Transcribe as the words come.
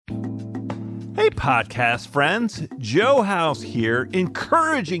Hey, podcast friends. Joe House here,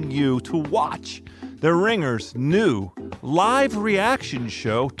 encouraging you to watch The Ringer's new live reaction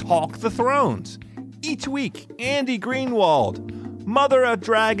show, Talk the Thrones. Each week, Andy Greenwald, Mother of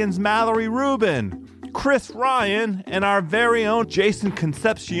Dragons Mallory Rubin, Chris Ryan, and our very own Jason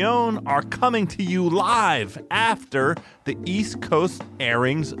Concepcion are coming to you live after the East Coast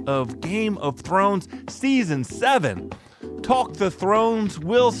airings of Game of Thrones Season 7. Talk the Thrones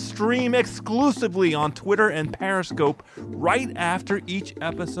will stream exclusively on Twitter and Periscope right after each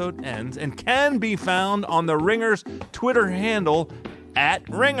episode ends and can be found on the Ringer's Twitter handle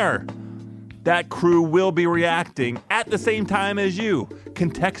 @Ringer. That crew will be reacting at the same time as you,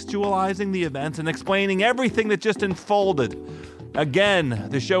 contextualizing the events and explaining everything that just unfolded. Again,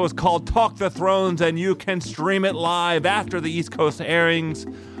 the show is called Talk the Thrones, and you can stream it live after the East Coast airings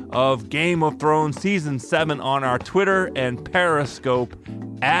of Game of Thrones Season 7 on our Twitter and Periscope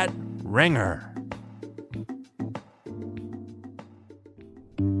 @Ringer.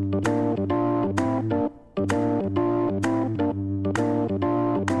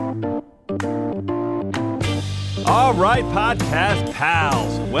 All right, podcast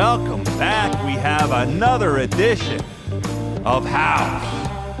pals, welcome back. We have another edition of House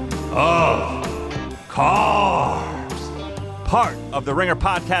of Cards, part of the Ringer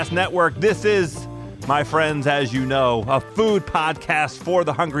Podcast Network. This is, my friends, as you know, a food podcast for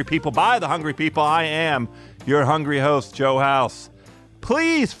the hungry people, by the hungry people. I am your hungry host, Joe House.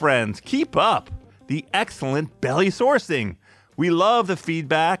 Please, friends, keep up the excellent belly sourcing. We love the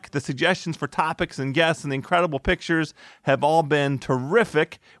feedback. The suggestions for topics and guests and the incredible pictures have all been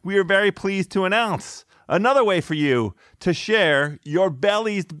terrific. We are very pleased to announce another way for you to share your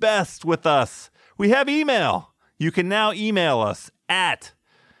belly's best with us. We have email. You can now email us at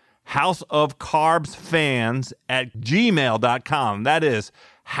houseofcarbsfans@gmail.com. That is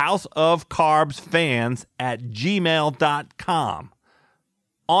houseofcarbsfans@gmail.com.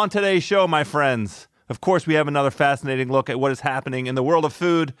 On today's show, my friends, of course, we have another fascinating look at what is happening in the world of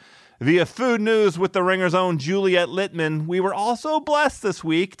food via Food News with the Ringer's own Juliet Littman. We were also blessed this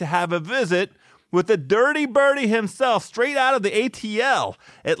week to have a visit with the dirty birdie himself, straight out of the ATL.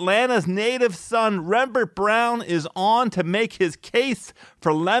 Atlanta's native son, Rembert Brown, is on to make his case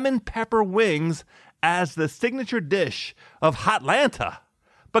for lemon pepper wings as the signature dish of Hotlanta.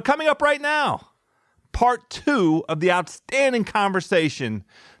 But coming up right now, part 2 of the outstanding conversation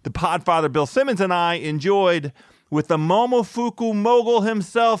the Podfather Bill Simmons and I enjoyed with the Momofuku mogul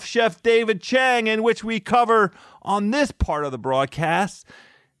himself, Chef David Chang, in which we cover on this part of the broadcast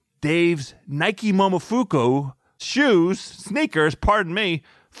Dave's Nike Momofuku sneakers,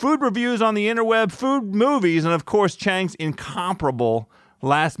 food reviews on the interweb, food movies, and of course Chang's incomparable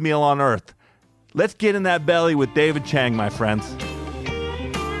Last Meal on Earth. Let's get in that belly with David Chang, my friends.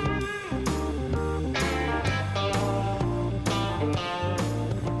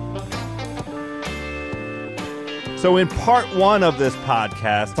 So in part 1 of this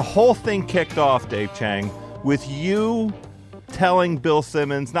podcast, the whole thing kicked off, Dave Chang, with you telling Bill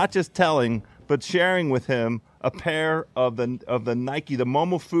Simmons, not just telling, but sharing with him a pair of the Nike, the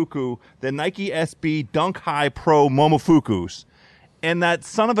Momofuku, the Nike SB Dunk High Pro Momofukus. And that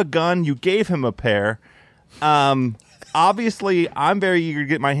son of a gun, you gave him a pair. Obviously, I'm very eager to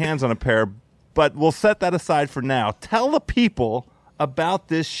get my hands on a pair, but we'll set that aside for now. Tell the people about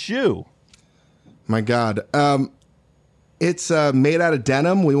this shoe. My God. It's made out of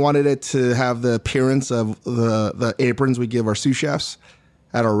denim. We wanted it to have the appearance of the aprons we give our sous chefs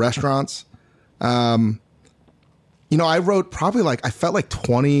at our restaurants. I wrote probably I felt like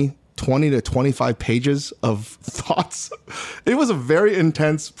 20 to 25 pages of thoughts. It was a very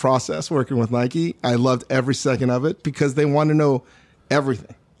intense process working with Nike. I loved every second of it because they want to know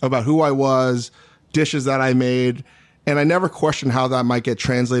everything about who I was, dishes that I made, and I never questioned how that might get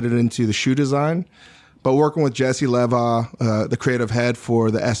translated into the shoe design. But working with Jesse Leva, the creative head for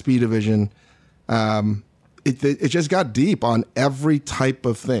the SB division, it just got deep on every type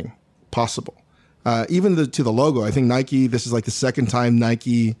of thing possible. Even to the logo. I think Nike, this is like the second time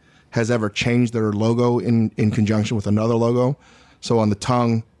Nike has ever changed their logo in conjunction with another logo. So on the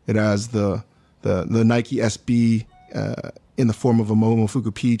tongue, it has the Nike SB in the form of a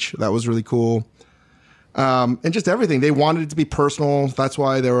Momofuku peach. That was really cool. And just everything. They wanted it to be personal. That's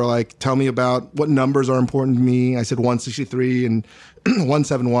why they were like, tell me about what numbers are important to me. I said 163 and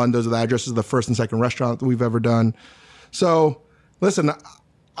 171. Those are the addresses of the first and second restaurant that we've ever done. So listen,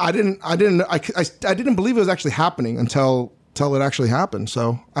 I didn't believe it was actually happening until it actually happened.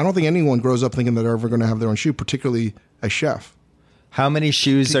 So I don't think anyone grows up thinking that they're ever going to have their own shoe, particularly a chef. How many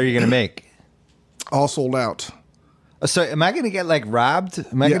shoes are you going to make? All sold out. So am I going to get like robbed?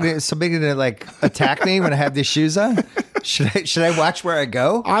 Am I Yeah. going to somebody going to like attack me when I have these shoes on? Should I watch where I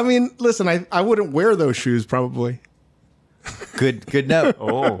go? I mean, listen, I wouldn't wear those shoes probably. Good note.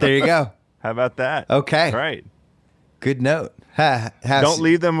 Oh. There you go. How about that? Okay. Right. Good note. House, Don't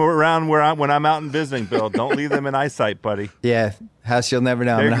leave them around when I'm out and visiting, Bill. Don't leave them in eyesight, buddy. Yeah, House, you'll never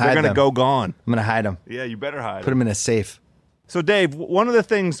know. I'm They're going to hide going to them. go gone. I'm going to hide them. Yeah, you better hide. Put them in a safe. So, Dave, one of the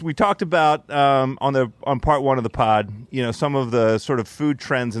things we talked about on part one of the pod, some of the sort of food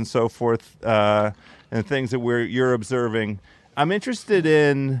trends and so forth, and things that you're observing. I'm interested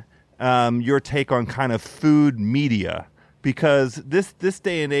in your take on kind of food media, because this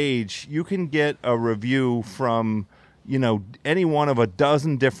day and age, you can get a review from any one of a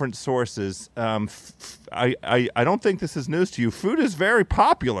dozen different sources. I don't think this is news to you. Food is very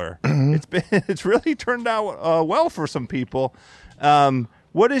popular. It's really turned out well for some people.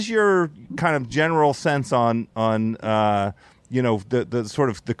 What is your kind of general sense on the sort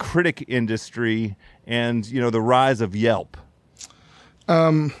of the critic industry and the rise of Yelp?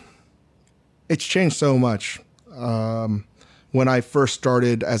 It's changed so much. When I first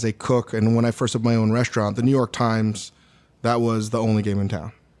started as a cook and when I first had my own restaurant, the New York Times, that was the only game in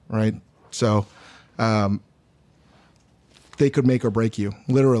town, right? So they could make or break you,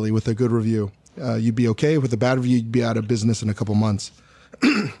 literally, with a good review. You'd be okay. With a bad review, you'd be out of business in a couple months.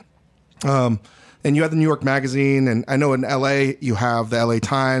 And you have the New York Magazine, and I know in L.A. you have the L.A.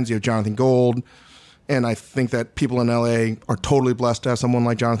 Times, you have Jonathan Gold, and I think that people in L.A. are totally blessed to have someone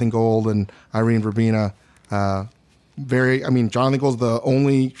like Jonathan Gold and Irene Verbena. Jonathan Gold's the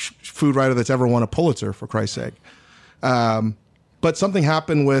only food writer that's ever won a Pulitzer, for Christ's sake. But something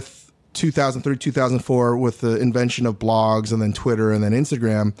happened with 2003, 2004 with the invention of blogs and then Twitter and then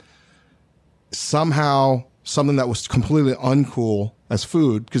Instagram. Somehow, something that was completely uncool as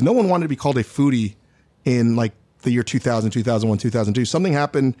food, because no one wanted to be called a foodie in like the year 2000, 2001, 2002. Something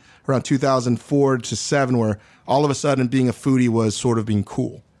happened around 2004 to 7 where all of a sudden being a foodie was sort of being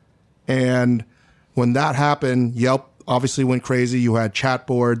cool. And when that happened, Yelp obviously went crazy. You had chat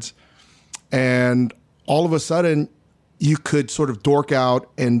boards, and all of a sudden you could sort of dork out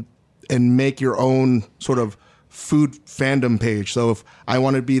and make your own sort of food fandom page. So if I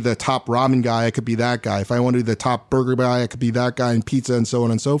wanted to be the top ramen guy, I could be that guy. If I wanted to be the top burger guy, I could be that guy, and pizza and so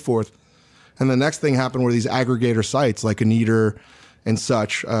on and so forth. And the next thing happened were these aggregator sites like An Eater and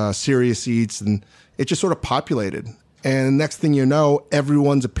such, Serious Eats, and it just sort of populated. And next thing you know,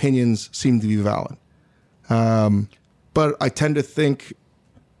 everyone's opinions seem to be valid. But I tend to think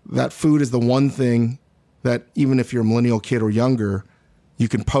that food is the one thing that even if you're a millennial kid or younger, you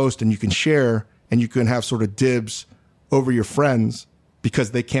can post and you can share and you can have sort of dibs over your friends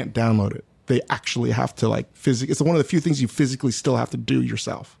because they can't download it. They actually have to it's one of the few things you physically still have to do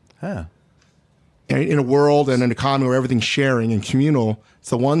yourself. Huh. And in a world and an economy where everything's sharing and communal, it's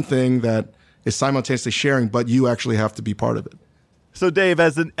the one thing that is simultaneously sharing, but you actually have to be part of it. So, Dave,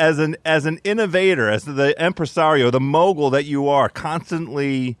 as an innovator, as the impresario, the mogul that you are,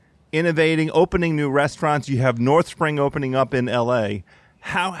 constantly innovating, opening new restaurants. You have North Spring opening up in L.A.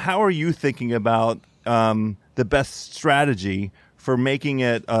 How are you thinking about the best strategy for making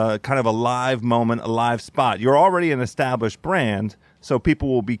it kind of a live moment, a live spot? You're already an established brand, so people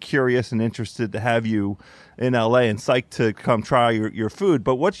will be curious and interested to have you in L.A. and psyched to come try your food.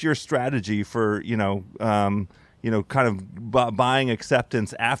 But what's your strategy for kind of buying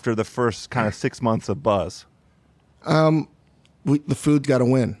acceptance after the first kind of 6 months of buzz? The food's got to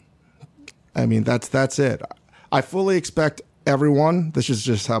win. I mean, that's it. I fully expect everyone, this is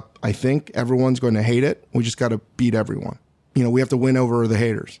just how I think, everyone's going to hate it. We just got to beat everyone. We have to win over the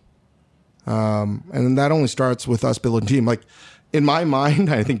haters. And that only starts with us building a team. Like, in my mind,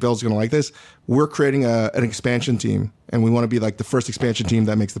 I think Bill's going to like this, we're creating an expansion team, and we want to be like the first expansion team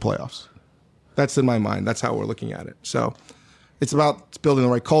that makes the playoffs. That's in my mind. That's how we're looking at it. So it's about building the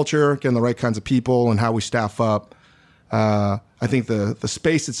right culture, getting the right kinds of people, and how we staff up. I think the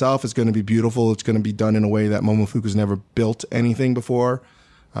space itself is going to be beautiful. It's going to be done in a way that Momofuku's never built anything before.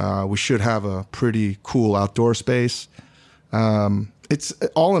 We should have a pretty cool outdoor space. It's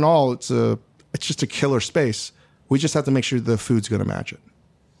all in all, it's just a killer space. We just have to make sure the food's going to match it.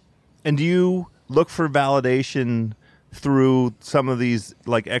 And do you look for validation through some of these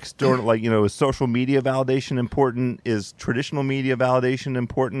external, is social media validation important? Is traditional media validation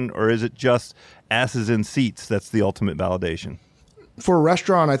important? Or is it just asses in seats that's the ultimate validation? For a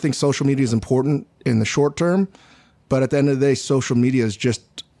restaurant, I think social media is important in the short term. But at the end of the day, social media is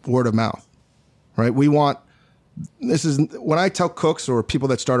just word of mouth, right? When I tell cooks or people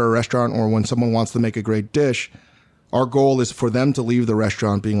that start a restaurant or when someone wants to make a great dish, our goal is for them to leave the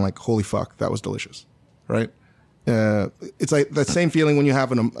restaurant being like, holy fuck, that was delicious, right? It's like that same feeling when you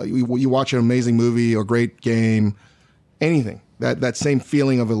have you watch an amazing movie or great game, anything. That same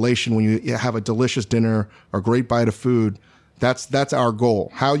feeling of elation when you have a delicious dinner or great bite of food. That's our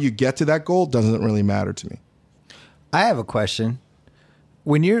goal. How you get to that goal doesn't really matter to me. I have a question.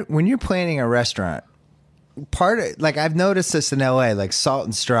 When you're planning a restaurant, I've noticed this in LA, like Salt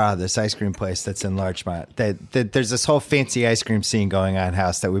and Straw, this ice cream place that's in Larchmont. That there's this whole fancy ice cream scene going on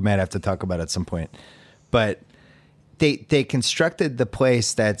house that we might have to talk about at some point. But they constructed the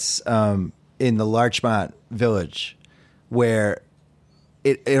place that's in the Larchmont Village, where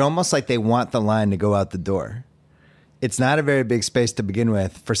it almost like they want the line to go out the door. It's not a very big space to begin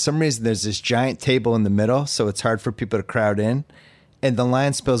with. For some reason, there's this giant table in the middle, so it's hard for people to crowd in. And the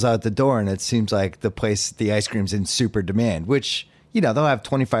line spills out the door, and it seems like the ice cream's in super demand, which, they'll have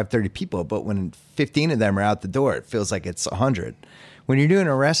 25, 30 people, but when 15 of them are out the door, it feels like it's 100. When you're doing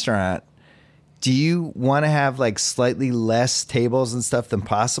a restaurant, do you want to have like slightly less tables and stuff than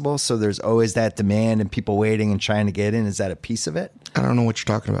possible, so there's always that demand and people waiting and trying to get in? Is that a piece of it? I don't know what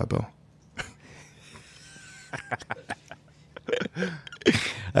you're talking about, Bill.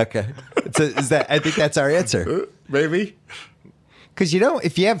 Okay. I think that's our answer. Maybe. Because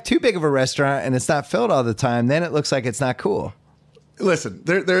if you have too big of a restaurant and it's not filled all the time, then it looks like it's not cool. Listen,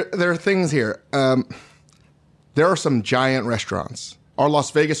 there are things here. There are some giant restaurants. Our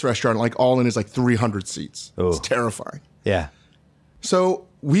Las Vegas restaurant, like all in, is like 300 seats. Ooh. It's terrifying. Yeah. So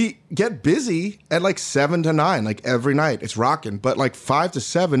we get busy at like 7 to 9, like every night. It's rocking. But like 5 to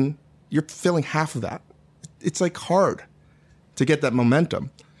 7, you're filling half of that. It's like hard to get that momentum.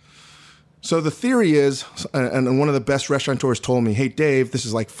 So the theory is, and one of the best restaurateurs told me, hey, Dave, this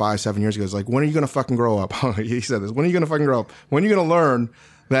is like 5-7 years ago. He's like, when are you going to fucking grow up? He said this. When are you going to fucking grow up? When are you going to learn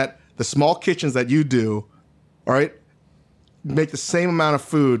that the small kitchens that you do, all right, make the same amount of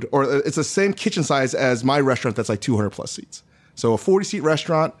food, or it's the same kitchen size as my restaurant that's like 200 plus seats. So a 40-seat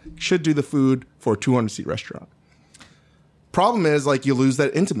restaurant should do the food for a 200-seat restaurant. Problem is, like, you lose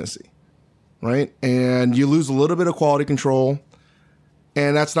that intimacy, right? And you lose a little bit of quality control.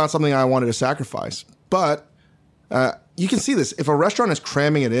 And that's not something I wanted to sacrifice. But you can see this. If a restaurant is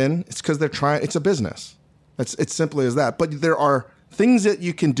cramming it in, it's because they're trying. It's a business. It's simply as that. But there are things that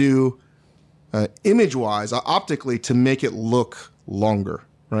you can do image-wise, optically, to make it look longer,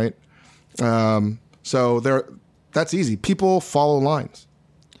 right? That's easy. People follow lines.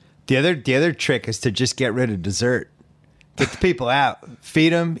 The other trick is to just get rid of dessert. Get the people out.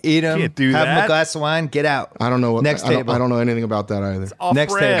 Feed them, eat them, have them a glass of wine, get out. I don't know. Next table. I don't know anything about that either.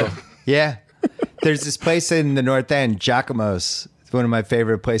 Next table. Yeah. There's this place in the North End, Giacomo's. It's one of my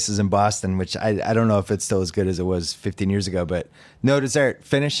favorite places in Boston, which I don't know if it's still as good as it was 15 years ago, but no dessert.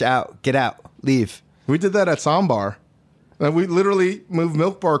 Finish out. Get out. Leave. We did that at Sambar. We literally moved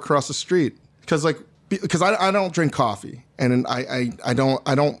Milk Bar across the street because I don't drink coffee, and I don't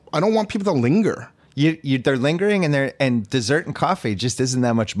want people to linger. They're lingering, and dessert and coffee just isn't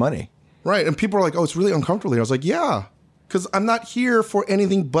that much money. Right. And people are like, oh, it's really uncomfortable here. I was like, yeah, because I'm not here for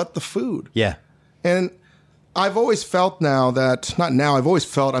anything but the food. Yeah. And I've always felt I've always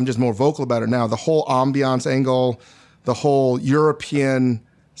felt, I'm just more vocal about it now, the whole ambiance angle, the whole European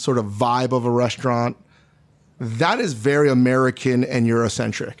sort of vibe of a restaurant, that is very American and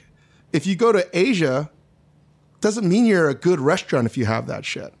Eurocentric. If you go to Asia, doesn't mean you're a good restaurant if you have that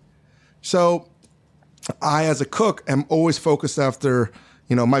shit. So I, as a cook, am always focused after,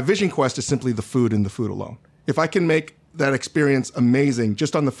 my vision quest is simply the food and the food alone. If I can make that experience amazing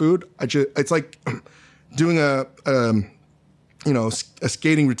just on the food, it's like doing a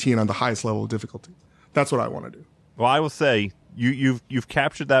skating routine on the highest level of difficulty. That's what I want to do. Well, I will say you've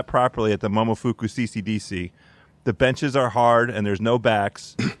captured that properly at the Momofuku CCDC. The benches are hard and there's no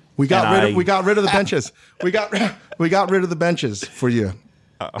backs. We got rid of the benches. We got rid of the benches for you.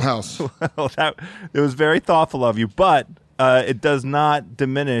 House. Well, it was very thoughtful of you, but it does not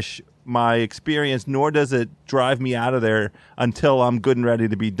diminish my experience, nor does it drive me out of there until I'm good and ready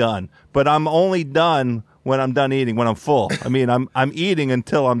to be done. But I'm only done when I'm done eating, when I'm full. I mean, I'm eating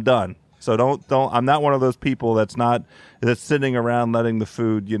until I'm done. So don't. I'm not one of those people that's sitting around letting the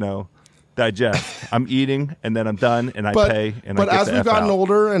food, digest. I'm eating and then I'm done and I pay and I get the F out. But as we've gotten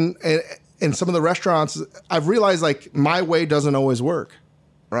older and in some of the restaurants, I've realized like my way doesn't always work.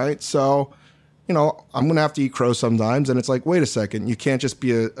 Right. So, I'm going to have to eat crow sometimes. And it's like, wait a second, you can't just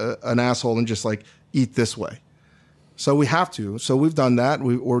be an asshole and just like eat this way. So we have to. So we've done that.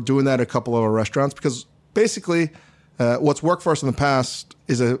 We're doing that at a couple of our restaurants because basically what's worked for us in the past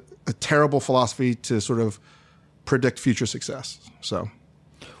is a terrible philosophy to sort of predict future success. So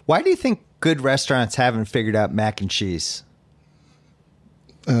why do you think good restaurants haven't figured out mac and cheese?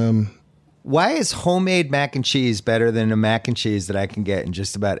 Why is homemade mac and cheese better than a mac and cheese that I can get in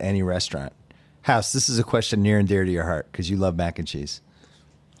just about any restaurant? House, this is a question near and dear to your heart because you love mac and cheese.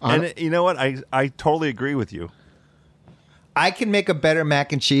 And you know what? I totally agree with you. I can make a better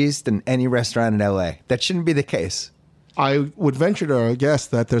mac and cheese than any restaurant in LA. That shouldn't be the case. I would venture to guess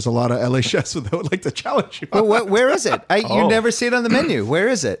that there's a lot of LA chefs that would like to challenge you. Well, where is it? You never see it on the menu. Where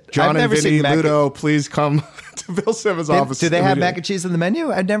is it? John I've never and Vinny seen mac Ludo, please come to Bill Simmons' office. Do they have mac and cheese on the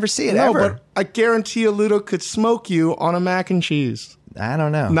menu? I'd never see it No, ever. but I guarantee you Ludo could smoke you on a mac and cheese. I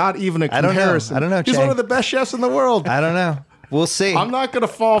don't know. Not even a I don't know. comparison. I don't know, He's Chang. one of the best chefs in the world. I don't know. We'll see. I'm not going to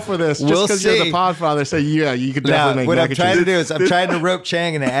fall for this just We'll because you're see. the podfather. Say, yeah, you could Now, definitely make what mac I'm and trying cheese. to do is I'm trying to rope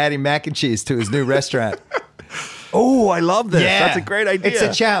Chang into adding mac and cheese to his new restaurant. Oh, I love this. Yeah. That's a great idea. It's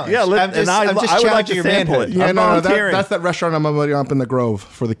a challenge. Yeah, I'm just I would like challenging to your sample manhood. it. Yeah, I'm no, volunteering. that's that restaurant I'm opening up in the Grove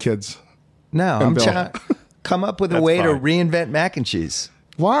for the kids. No, I'm Bill. trying to come up with a That's way to fine. reinvent mac and cheese.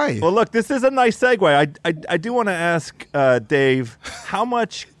 Why? Well, look, this is a nice segue. I do want to ask Dave, how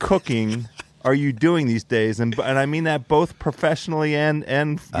much cooking are you doing these days? And I mean that both professionally and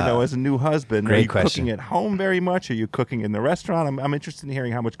as a new husband. Great Are you question. cooking at home very much? Are you cooking in the restaurant? I'm interested in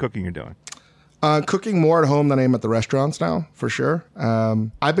hearing how much cooking you're doing. Cooking more at home than I am at the restaurants now, for sure.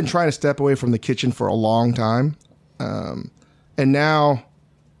 I've been trying to step away from the kitchen for a long time. And now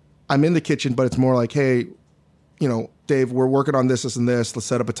I'm in the kitchen, but it's more like, hey, Dave, we're working on this, and this. Let's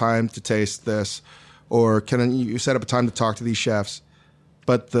set up a time to taste this. Or can you set up a time to talk to these chefs?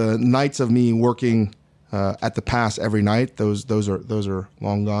 But the nights of me working at the pass every night, those are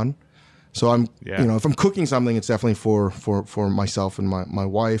long gone. So if I'm cooking something, it's definitely for myself and my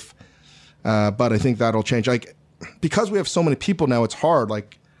wife. But I think that'll change. Like, because we have so many people now, it's hard.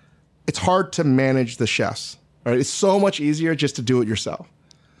 Like, it's hard to manage the chefs. Right? It's so much easier just to do it yourself.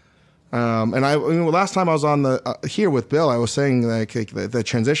 Last time I was on the here with Bill, I was saying like the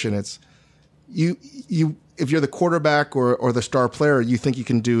transition. It's you if you're the quarterback or the star player, you think you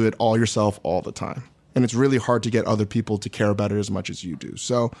can do it all yourself all the time, and it's really hard to get other people to care about it as much as you do.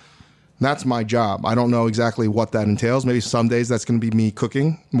 So that's my job. I don't know exactly what that entails. Maybe some days that's going to be me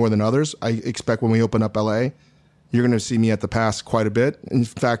cooking more than others. I expect when we open up LA, you're going to see me at the pass quite a bit. In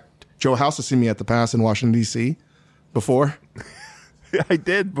fact, Joe House has seen me at the pass in Washington, D.C. before. I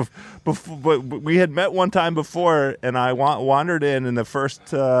did. Before, but we had met one time before, and I wandered in the first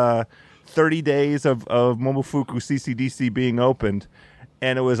 30 days of Momofuku CCDC being opened,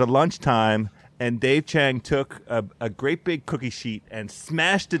 and it was a lunchtime, and Dave Chang took a great big cookie sheet and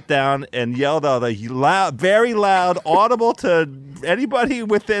smashed it down and yelled out a loud, very loud, audible to anybody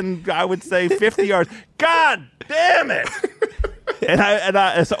within, I would say, 50 yards, "God damn it!" And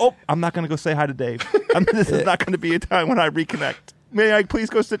I said, I'm not going to go say hi to Dave. This is not going to be a time when I reconnect. May I please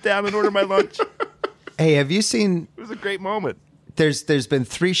go sit down and order my lunch? Hey, have you seen? It was a great moment. There's been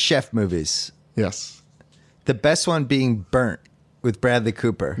 3 chef movies. Yes. The best one being Burnt with Bradley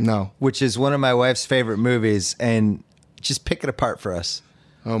Cooper. No. Which is one of my wife's favorite movies, and just pick it apart for us.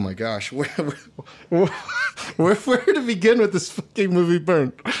 Oh my gosh, where to begin with this fucking movie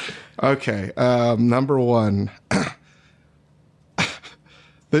Burnt? Okay, number one,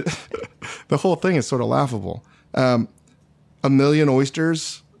 the whole thing is sort of laughable. A million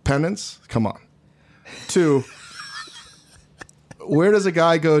oysters penance? Come on. 2, where does a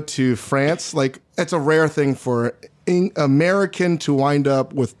guy go to France? Like, it's a rare thing for American to wind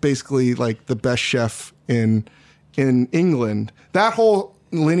up with basically like the best chef in England. That whole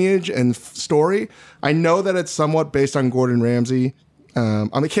lineage and story, I know that it's somewhat based on Gordon Ramsay.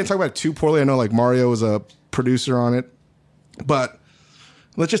 I can't talk about it too poorly. I know like Mario was a producer on it, but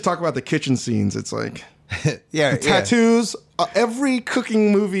let's just talk about the kitchen scenes. It's like tattoos. Every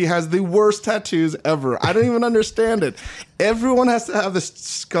cooking movie has the worst tattoos ever. I don't even understand it. Everyone has to have this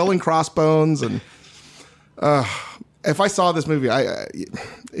skull and crossbones, and if I saw this movie,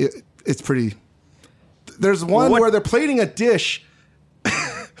 it's pretty. There's one where they're plating a dish.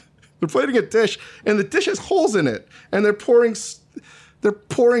 They're plating a dish, and the dish has holes in it, and they're pouring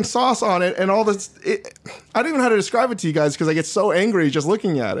sauce on it, and all this. I don't even know how to describe it to you guys because I get so angry just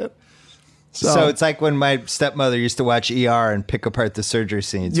looking at it. So it's like when my stepmother used to watch ER and pick apart the surgery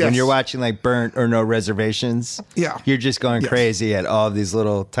scenes. Yes. When you're watching like Burnt or No Reservations, you're just going crazy at all these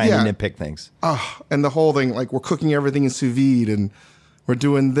little tiny nitpick things. And the whole thing, like we're cooking everything in sous vide, and we're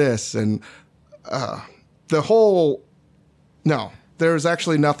doing this, and the whole. No, there's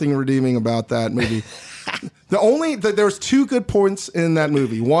actually nothing redeeming about that movie. There's 2 good points in that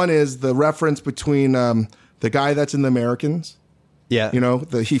movie. One is the reference between the guy that's in The Americans. Yeah.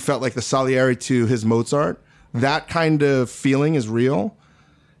 He felt like the Salieri to his Mozart. That kind of feeling is real.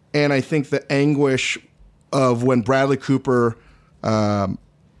 And I think the anguish of when Bradley Cooper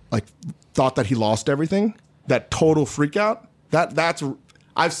thought that he lost everything, that total freak out. That's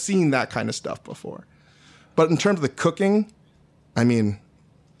I've seen that kind of stuff before. But in terms of the cooking, I mean,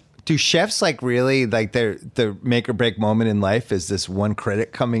 do chefs like really like their make or break moment in life is this one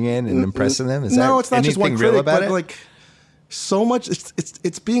critic coming in and impressing them? Is no, that it's not just one anything critic, real about but it? like so much.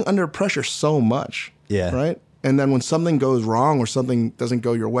 It's being under pressure so much. Yeah. Right. And then when something goes wrong or something doesn't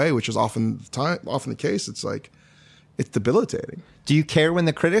go your way, which is often the case, it's like it's debilitating. Do you care when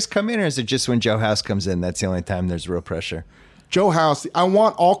the critics come in, or is it just when Joe House comes in? That's the only time there's real pressure. Joe House. I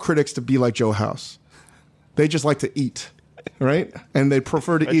want all critics to be like Joe House. They just like to eat, right? And they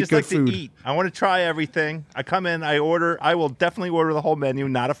prefer to eat good food. To eat. I want to try everything. I come in, I order. I will definitely order the whole menu.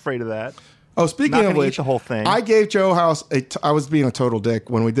 Not afraid of that. Oh, speaking Not of gonna which, eat the whole thing. I gave Joe House I was being a total dick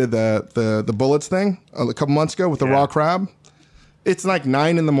when we did the bullets thing a couple months ago with the raw crab. It's like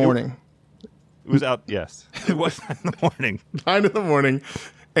 9 in the morning. It was out. Yes, it was in the morning. 9 in the morning,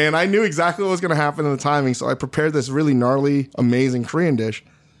 and I knew exactly what was going to happen in the timing, so I prepared this really gnarly, amazing Korean dish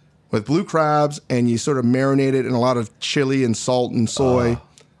with blue crabs, and you sort of marinate it in a lot of chili and salt and soy,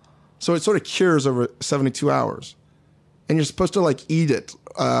 so it sort of cures over 72 hours, and you're supposed to like eat it,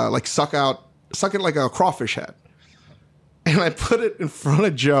 like suck it like a crawfish head, and I put it in front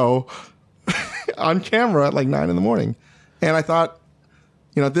of Joe on camera at like 9 in the morning, and I thought,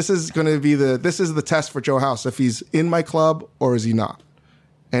 you know, this is going to be the test for Joe House, if he's in my club or is he not.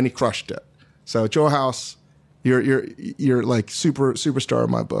 And he crushed it. So Joe House, you're like superstar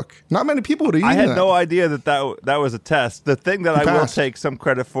in my book. Not many people would have eaten I had that. no idea that was a test. The thing that I will passed. take some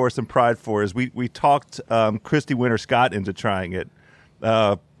credit for, some pride for, is we talked Christy Winter Scott into trying it.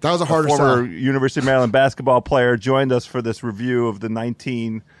 That was a harder former sell. University of Maryland basketball player joined us for this review of the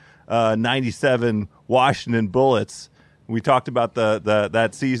 1997 Washington Bullets. We talked about that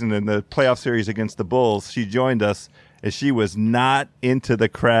season in the playoff series against the Bulls. She joined us, and she was not into the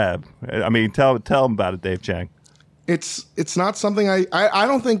crab. I mean, tell them about it, Dave Chang. It's not something I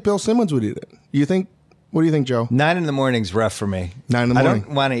don't think Bill Simmons would eat it. You think? What do you think, Joe? 9 in the morning's rough for me. 9 in the morning. I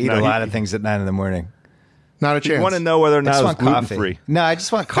don't want to eat a lot of things at 9 in the morning. Not a chance. You want to know whether or I not just it's want gluten coffee. free. No, I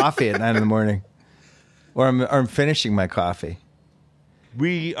just want coffee at 9 in the morning, or I'm finishing my coffee.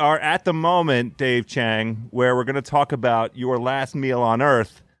 We are at the moment, Dave Chang, where we're going to talk about your last meal on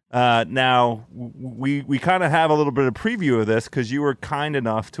Earth. Now, we kind of have a little bit of preview of this because you were kind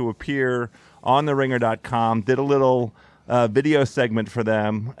enough to appear on TheRinger.com, did a little video segment for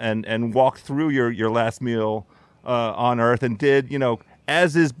them, and walked through your last meal on Earth, and did, you know,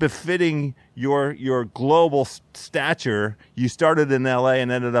 as is befitting your global stature. You started in LA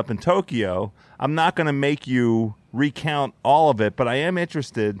and ended up in Tokyo. I'm not going to make you recount all of it, but I am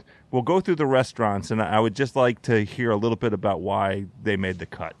interested. We'll go through the restaurants, and I would just like to hear a little bit about why they made the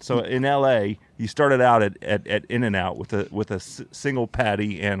cut. So in LA, you started out at In-N-Out with a single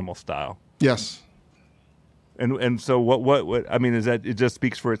patty animal style. Yes. And so what I mean is that it just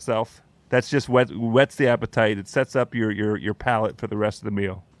speaks for itself. That's just whets the appetite. It sets up your palate for the rest of the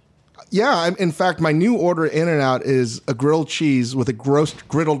meal. Yeah. In fact, my new order at In-N-Out is a grilled cheese with a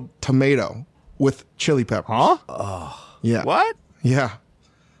griddled tomato with chili peppers. Huh? Oh. Yeah. What? Yeah.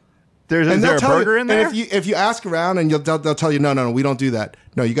 Is there a burger in there? And if you ask around, and they'll tell you, no, we don't do that.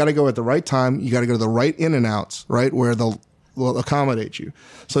 No, you got to go at the right time. You got to go to the right In-N-Outs, right, where they'll accommodate you.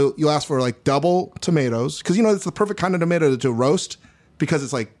 So you'll ask for like double tomatoes, because you know it's the perfect kind of tomato to roast, because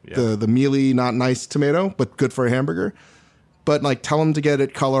it's like the mealy, not nice tomato, but good for a hamburger. But like tell them to get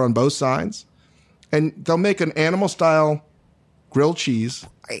it color on both sides, and they'll make an animal style grilled cheese.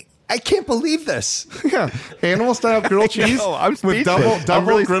 I can't believe this. Yeah, animal style grilled cheese I'm with speechless. double I'm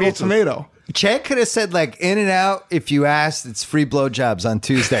really griddled speechless. tomato. Chad could have said like In-N-Out. If you asked, it's free blowjobs on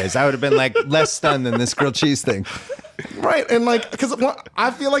Tuesdays. I would have been like less stunned than this grilled cheese thing. Right, and like, because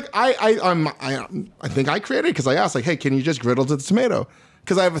I feel like I think I created it because I asked, like, hey, can you just griddle to the tomato?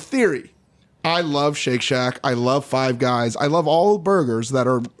 Because I have a theory. I love Shake Shack. I love Five Guys. I love all the burgers that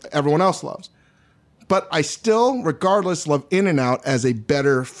everyone else loves. But I still, regardless, love In-N-Out as a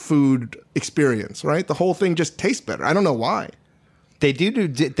better food experience. Right, the whole thing just tastes better. I don't know why. They do.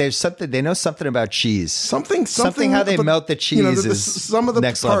 There's something. They know something about cheese. Something how they melt the cheese. You know, is some of the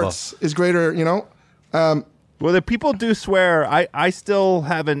next parts level. is greater. You know. Well, the people do swear. I still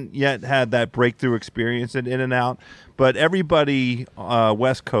haven't yet had that breakthrough experience at In-N-Out, but everybody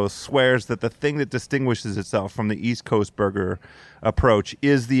West Coast swears that the thing that distinguishes itself from the East Coast burger approach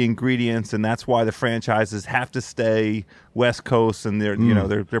is the ingredients, and that's why the franchises have to stay West Coast, and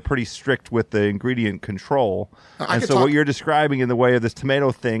they're pretty strict with the ingredient control. And so what you're describing in the way of this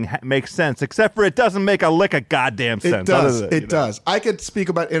tomato thing makes sense, except for it doesn't make a lick of goddamn sense. It does. It does. I could speak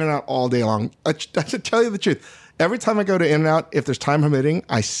about In-N-Out all day long. I should tell you the truth. Every time I go to In-N-Out, if there's time permitting,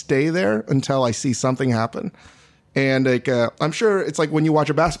 I stay there until I see something happen. And like, I'm sure it's like when you watch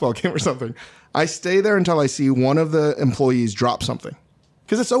a basketball game or something. I stay there until I see one of the employees drop something,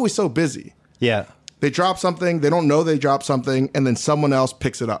 because it's always so busy. Yeah. They drop something, they don't know they dropped something, and then someone else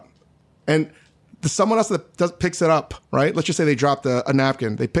picks it up. And the someone else that picks it up, right? Let's just say they dropped a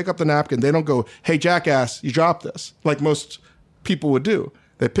napkin. They pick up the napkin. They don't go, "Hey, jackass, you dropped this," like most people would do.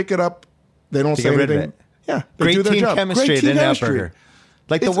 They pick it up. They don't say get rid of anything. it. Yeah, they Great do their team job. chemistry Great at team In-N-Out chemistry. Burger.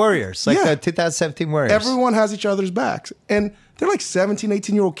 Like the It's- Warriors, like yeah. the 2017 Warriors. Everyone has each other's backs. And they're like 17,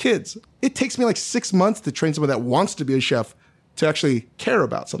 18-year-old kids. It takes me like 6 months to train someone that wants to be a chef to actually care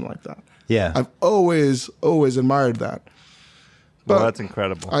about something like that. Yeah. I've always admired that. Well, But that's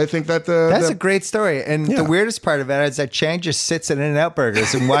incredible. I think that That's a great story. And Yeah. the weirdest part of it is that Chang just sits at In-N-Out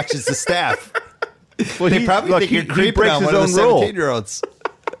Burgers and watches the staff. Well, They he- probably look, think he- you're he creeping breaks on his one of the own rule. 17-year-olds.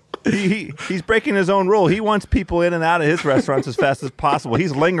 He's breaking his own rule. He wants people in and out of his restaurants as fast as possible.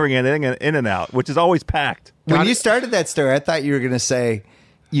 He's lingering in and out, which is always packed. When you started that story, I thought you were going to say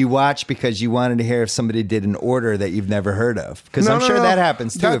you watch because you wanted to hear if somebody did an order that you've never heard of. Because I'm sure that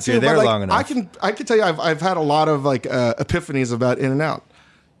happens too That if you're too, there but, like, long enough. I can tell you I've had a lot of like epiphanies about In-N-Out.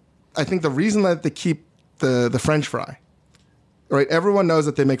 I think the reason that they keep the French fry, right? Everyone knows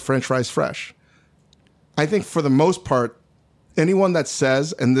that they make French fries fresh. I think for the most part, anyone that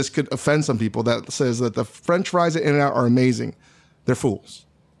says, and this could offend some people, that says that the French fries at In-N-Out are amazing, they're fools.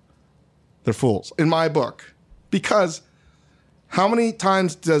 They're fools in my book. Because how many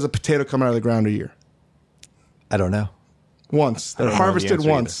times does a potato come out of the ground a year? I don't know. Once. They're don't know the harvested answer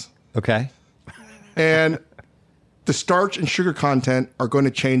once. Okay. And the starch and sugar content are going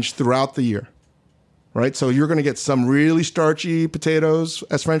to change throughout the year, right? So you're going to get some really starchy potatoes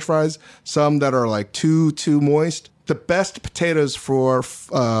as French fries, some that are like too moist. The best potatoes for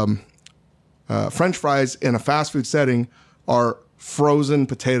French fries in a fast food setting are frozen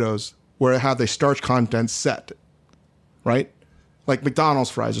potatoes where it have the starch content set, right? Like McDonald's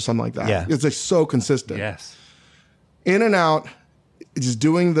fries or something like that. Yeah. It's like so consistent. Yes. In-N-Out is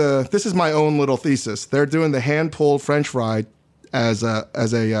doing this is my own little thesis. They're doing the hand-pulled French fry as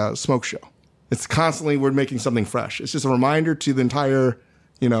a smoke show. It's constantly we're making something fresh. It's just a reminder to the entire,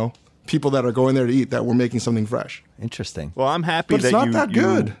 people that are going there to eat that we're making something fresh. Interesting. Well, I'm happy But it's that not you, that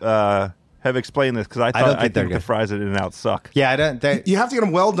good. have explained this because I don't thought think they're the good. fries at In-N-Out suck. Yeah, I don't. You have to get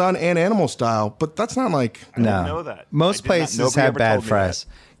them well done and animal style, but that's not like No. didn't know that. I Most did not- places nobody have ever bad told me fries.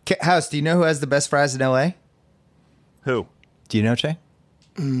 House, do you know who has the best fries in LA? Who? Do you know, Che?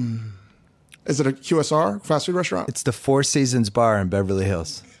 Is it a QSR fast food restaurant? It's the Four Seasons Bar in Beverly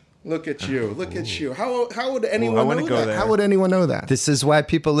Hills. Look at you! Look at you! How would anyone I wanna know go that? there. How would anyone know that? This is why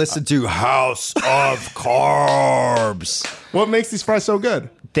people listen to House of Carbs. What makes these fries so good?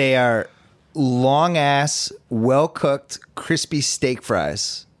 They are long ass, well cooked, crispy steak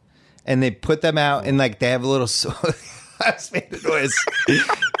fries, and they put them out and like they have a little. I just made a noise.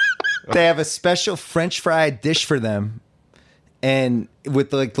 They have a special French fry dish for them, and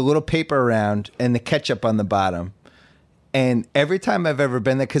with like the little paper around and the ketchup on the bottom. And every time I've ever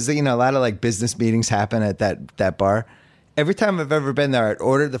been there, because a lot of like business meetings happen at that bar. Every time I've ever been there, I'd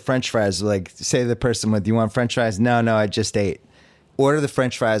order the French fries. Like, say to the person, "Do you want French fries?" No, I just ate. Order the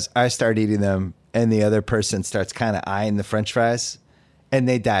French fries. I start eating them, and the other person starts kind of eyeing the French fries, and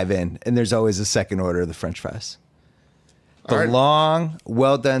they dive in. And there's always a second order of the French fries. The All right. long,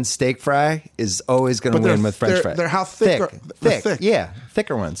 well done steak fry is always going to But win with French they're- fries. they're how thick are- they're thick. Yeah,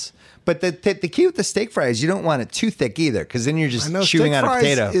 thicker ones. But the key with the steak fries, you don't want it too thick either, because then you're just I know chewing steak on a fries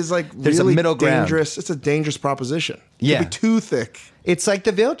potato. is like There's really a middle ground. dangerous. It's a dangerous proposition. It Yeah. could be too thick. It's like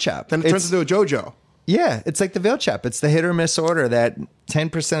the veal chop. Then it turns into a JoJo. Yeah, it's like the veal chop. It's the hit or miss order that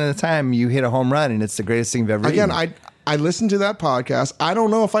 10% of the time you hit a home run, and it's the greatest thing you've ever Again, eaten. I listened to that podcast. I don't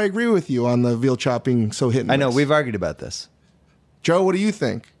know if I agree with you on the veal chop being so hit and I know miss. we've argued about this. Joe, what do you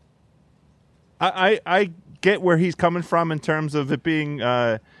think? I get where he's coming from in terms of it being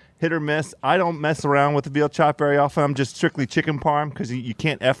hit or miss. I don't mess around with the veal chop very often. I'm just strictly chicken parm because you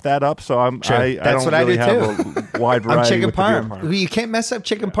can't F that up. So Sure. I That's don't what I really do, have a wide variety I'm chicken with the veal parm. You can't mess up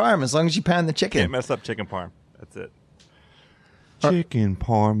chicken parm as long as you pound the chicken. Can't mess up chicken parm. That's it. Chicken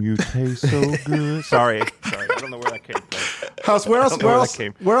parm, you taste so good. Sorry. I don't know where that came from. House, where else? know Where where else? that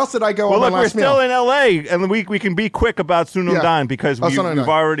came- Where else did I go Well, on my look, we're last still meal? in L.A., and we can be quick about Sunum Yeah. Dine because Oh, Sunum we've Dine.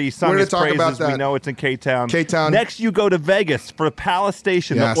 already sung We're gonna its talk about praises. We that. know it's in K-Town. K-Town. Next, you go to Vegas for Palace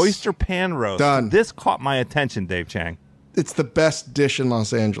Station, Yes. the oyster pan roast. Done. This caught my attention, Dave Chang. It's the best dish in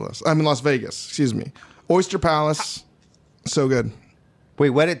Las Vegas. Excuse me. Oyster Palace, so good.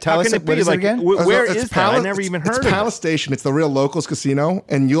 Wait, tell How us can it what be? is it again? Where It's is that? I never Palace- even it's heard of Palace it. Station. It's the real locals casino,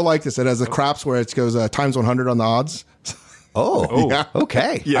 and you'll like this. It has a craps where it goes times 100 on the odds. Oh, Yeah.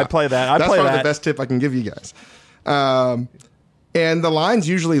 okay. Yeah. I play that. I That's play probably that. the best tip I can give you guys. And the line's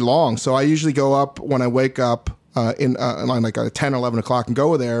usually long, so I usually go up when I wake up in line like 10 or 11 o'clock and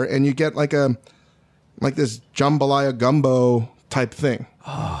go there, and you get like this jambalaya gumbo type thing.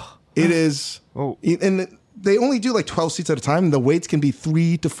 It is, Oh. and they only do like 12 seats at a time. And the waits can be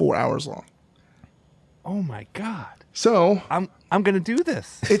 3 to 4 hours long. Oh my God. So I'm going to do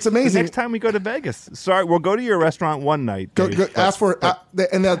this. It's amazing. The next time we go to Vegas. Sorry, we'll go to your restaurant one night. go, Dave, go but- ask for,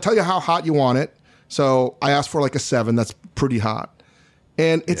 and they'll tell you how hot you want it. So I asked for like a 7. That's pretty hot.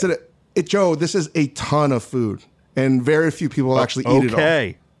 And it's Joe, this is a ton of food, and very few people actually eat it all.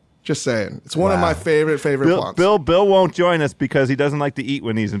 Okay. Just saying, it's one of Wow. my favorite plots. Bill won't join us because he doesn't like to eat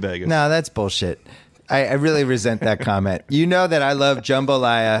when he's in Vegas. No, that's bullshit. I really resent that comment. You know that I love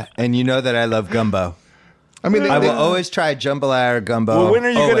jambalaya, and you know that I love gumbo. I mean, I will always try jambalaya or gumbo. Well, when are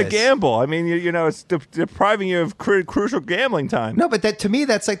you going to always. gamble? I mean, you know, it's depriving you of crucial gambling time. No, but to me,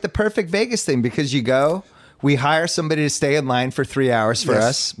 that's like the perfect Vegas thing because you go, we hire somebody to stay in line for 3 hours for Yes.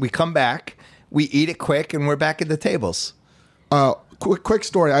 us. We come back, we eat it quick, and we're back at the tables. quick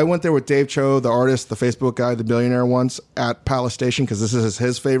story. I went there with Dave Cho, the artist, the Facebook guy, the billionaire, once at Palace Station because this is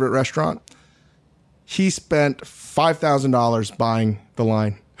his favorite restaurant. He spent $5,000 buying the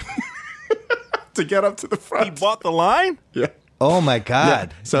line to get up to the front. He bought the line? Yeah. Oh my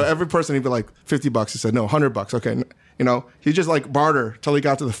God. So every person, he'd be like, $50. He said, no, $100. Okay. You know, he just like barter till he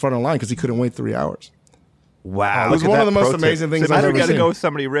got to the front of the line because he couldn't wait 3 hours. Wow. It was Look at one of that the most pro tip. amazing things So I've maybe ever we got to seen. go with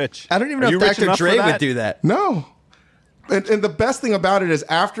somebody rich. I don't even Are know you if rich Dr. enough for Dre that? would do that. No. And the best thing about it is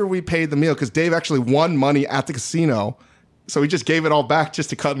after we paid the meal, because Dave actually won money at the casino, so he just gave it all back just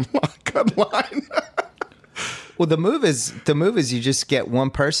to cut in line. Well, the move is you just get one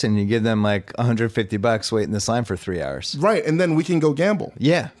person, you give them like $150, wait in this line for 3 hours. Right, and then we can go gamble.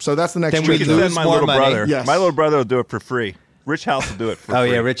 Yeah. So that's the next Then We trick. we can lose send my more little money. brother. Yes. My little brother will do it for free. Rich House will do it for Oh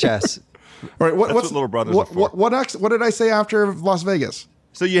free. yeah, rich ass. All right, That's what little brothers are for. what did I say after Las Vegas?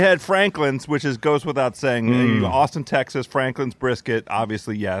 So you had Franklin's, which goes without saying. Austin, Texas, Franklin's brisket,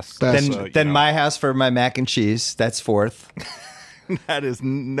 obviously yes. Best. Then So, you then know, my house for my mac and cheese. That's fourth. that is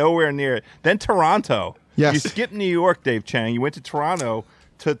nowhere near it. Then Toronto. Yes. You skipped New York, Dave Chang. You went to Toronto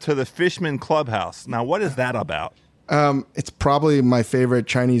to the Fishman Clubhouse. Now, what is that about? It's probably my favorite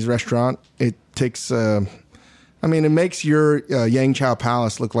Chinese restaurant. It takes, it makes your Yang Chow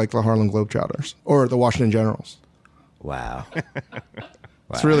Palace look like the Harlem Globetrotters or the Washington Generals. Wow.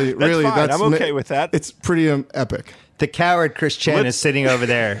 It's really, really. fine. I'm okay with that. It's pretty epic. The coward Chris Chen Let's- is sitting over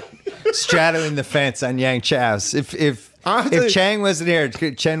there, straddling the fence on Yang Chow's. If Chang wasn't here,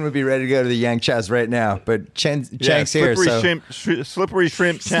 Chen would be ready to go to the Yang Chow's right now. But Chang's here, slippery so shrimp, slippery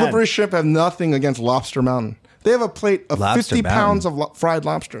shrimp. Chen. Slippery Shrimp have nothing against Lobster Mountain. They have a plate of Lobster 50 Mountain. pounds of fried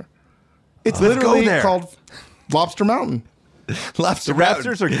lobster. It's Let's go literally there. called Lobster Mountain. Lobster The Mountain.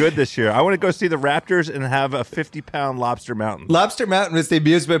 Raptors are good this year. I want to go see the Raptors and have a 50-pound Lobster Mountain. Lobster Mountain was the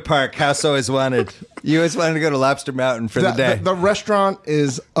amusement park House always wanted. You always wanted to go to Lobster Mountain for the day. The restaurant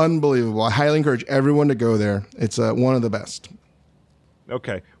is unbelievable. I highly encourage everyone to go there. It's one of the best.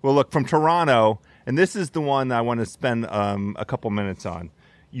 Okay. Well, look, from Toronto, and this is the one I want to spend a couple minutes on.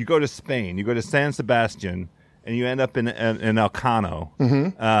 You go to Spain. You go to San Sebastian, and you end up in Elcano.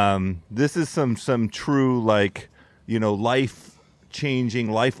 Mm-hmm. This is some true, life-changing,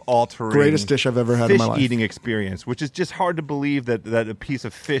 life-altering, Greatest dish I've ever had in my life. fish-eating experience, which is just hard to believe that a piece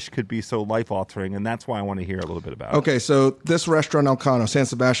of fish could be so life-altering, and that's why I want to hear a little bit about it. Okay, so this restaurant, Elcano, San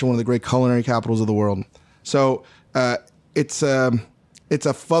Sebastian, one of the great culinary capitals of the world. So it's a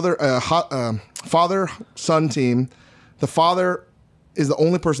father-son team. The father is the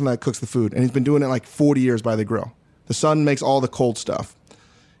only person that cooks the food, and he's been doing it like 40 years by the grill. The son makes all the cold stuff,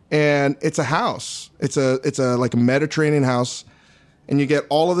 and it's a house. It's a like a Mediterranean house, and you get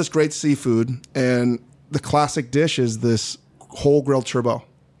all of this great seafood. And the classic dish is this whole grilled turbot,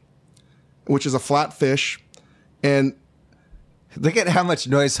 which is a flat fish, and Look at how much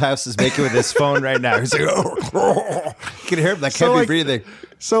noise House is making with his phone right now. He's like, oh. You can hear him like heavy breathing.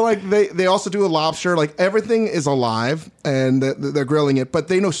 So like they also do a lobster. Like everything is alive and they're grilling it, but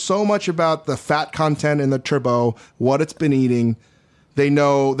they know so much about the fat content in the turbot, what it's been eating. They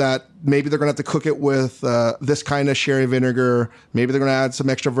know that maybe they're going to have to cook it with this kind of sherry vinegar. Maybe they're going to add some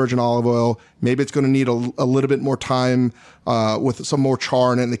extra virgin olive oil. Maybe it's going to need a little bit more time with some more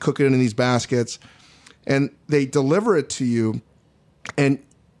char in it. And they cook it in these baskets and they deliver it to you. And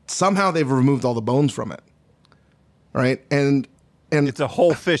somehow they've removed all the bones from it. Right. And It's a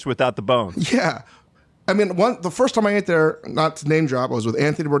whole fish without the bones. yeah. I mean, the first time I ate there, not to name drop, I was with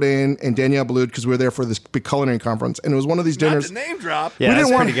Anthony Bourdain and Danielle Boulud because we were there for this big culinary conference, and it was one of these dinners. Not to name drop. Yeah, we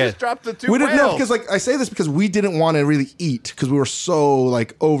didn't want pretty good. Just drop the two We didn't know whales. because, like, I say this because we didn't want to really eat because we were so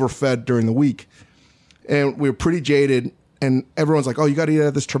like overfed during the week, and we were pretty jaded. And everyone's like, "Oh, you got to eat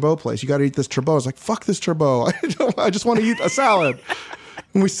at this Turbo place. You got to eat this Turbo." I was like, "Fuck this Turbo. I just want to eat a salad."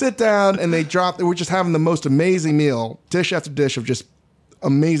 And we sit down, and they drop. We're just having the most amazing meal, dish after dish of just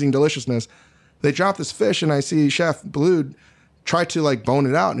amazing deliciousness. They drop this fish, and I see Chef Boulud try to like bone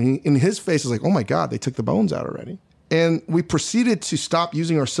it out, and his face is like, "Oh my god, they took the bones out already." And we proceeded to stop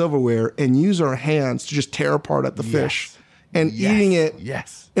using our silverware and use our hands to just tear apart at the fish and eating it.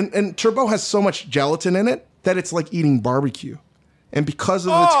 Yes. And Turbo has so much gelatin in it that it's like eating barbecue. And because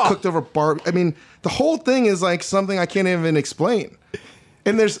of it's cooked over I mean, the whole thing is like something I can't even explain.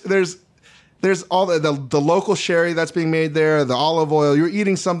 And there's all the local sherry that's being made there, the olive oil. You're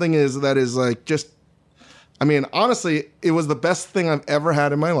eating something that is like just, I mean, honestly, it was the best thing I've ever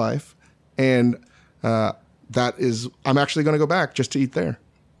had in my life. And I'm actually going to go back just to eat there.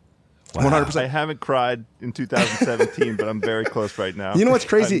 Wow. 100%. I haven't cried in 2017, but I'm very close right now. You know what's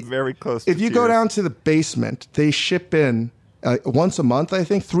crazy? I'm very close. If you go down to the basement, they ship in once a month, I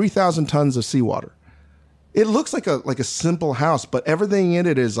think, 3,000 tons of seawater. It looks like a simple house, but everything in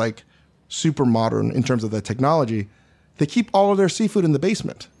it is like super modern in terms of the technology. They keep all of their seafood in the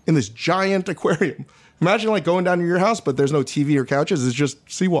basement in this giant aquarium. Imagine like going down to your house, but there's no TV or couches. It's just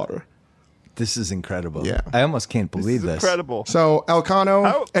seawater. This is incredible. Yeah. I almost can't believe this. Incredible. So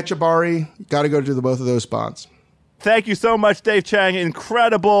Elcano, Etxebarri, got to go to both of those spots. Thank you so much, Dave Chang.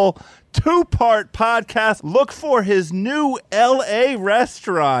 Incredible two-part podcast. Look for his new LA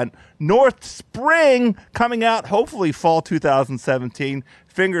restaurant, North Spring, coming out hopefully fall 2017.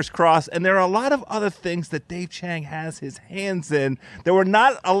 Fingers crossed. And there are a lot of other things that Dave Chang has his hands in that we're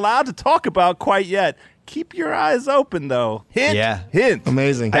not allowed to talk about quite yet. Keep your eyes open, though. Hint, hint.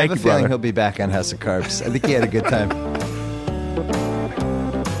 Amazing. I have a feeling brother. he'll be back on House of Carbs. I think he had a good time.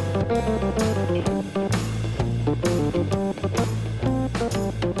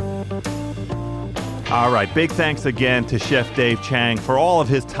 All right, big thanks again to Chef Dave Chang for all of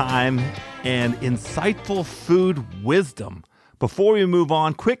his time and insightful food wisdom. Before we move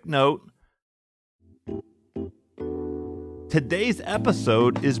on, quick note. Today's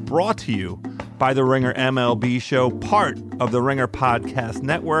episode is brought to you by the Ringer MLB Show, part of the Ringer Podcast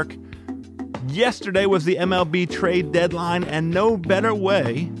Network. Yesterday was the MLB trade deadline, and no better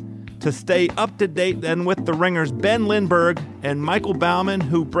way to stay up to date than with the Ringers' Ben Lindbergh and Michael Bauman,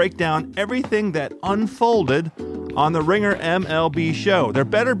 who break down everything that unfolded on the Ringer MLB Show. There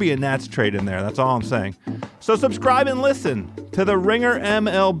better be a Nats trade in there, that's all I'm saying. So subscribe and listen to the Ringer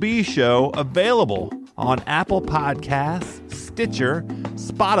MLB Show, available on Apple Podcasts, Stitcher,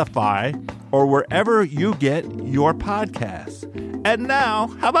 Spotify, or wherever you get your podcasts. And now,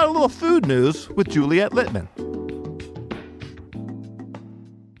 how about a little food news with Juliet Littman?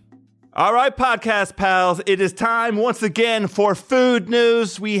 All right, podcast pals, it is time once again for food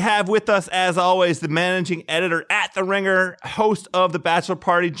news. We have with us, as always, the managing editor at The Ringer, host of the Bachelor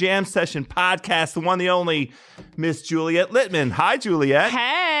Party Jam Session podcast, the one, the only, Miss Juliet Littman. Hi, Juliet.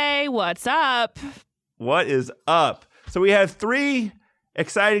 Hey, what's up? What is up? So we have 3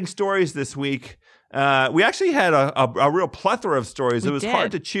 exciting stories this week. We actually had a real plethora of stories. It was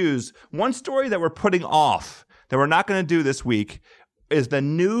hard to choose. One story that we're putting off, that we're not going to do this week, is the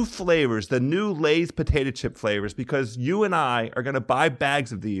new flavors, the new Lay's potato chip flavors, because you and I are going to buy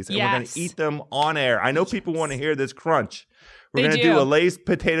bags of these and we're going to eat them on air. I know people want to hear this crunch. We're going to do a Lay's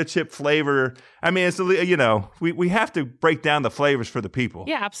potato chip flavor. I mean, it's, you know, we have to break down the flavors for the people.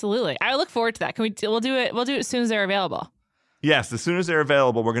 Yeah, absolutely. I look forward to that. We'll do it as soon as they're available. Yes, as soon as they're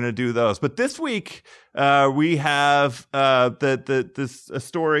available, we're going to do those. But this week, we have this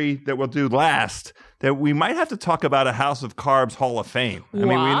story that we'll do last, that we might have to talk about a House of Carbs Hall of Fame. I mean,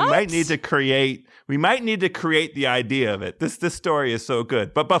 we might need to create the idea of it. This story is so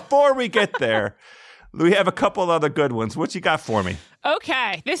good. But before we get there, we have a couple of other good ones. What you got for me?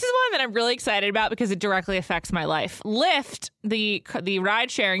 Okay, this is one that I'm really excited about because it directly affects my life. Lyft, the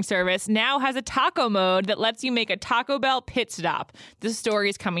ride-sharing service, now has a taco mode that lets you make a Taco Bell pit stop. This story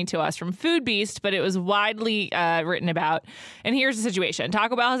is coming to us from Food Beast, but it was widely written about. And here's the situation.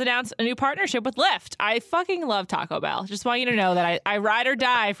 Taco Bell has announced a new partnership with Lyft. I fucking love Taco Bell. Just want you to know that I ride or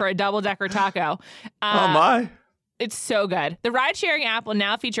die for a double-decker taco. Oh, my. It's so good. The ride-sharing app will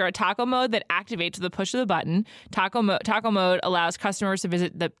now feature a taco mode that activates with the push of the button. Taco mode allows customers to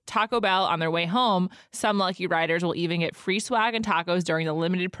visit the Taco Bell on their way home. Some lucky riders will even get free swag and tacos during the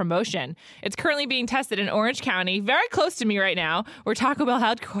limited promotion. It's currently being tested in Orange County, very close to me right now, where Taco Bell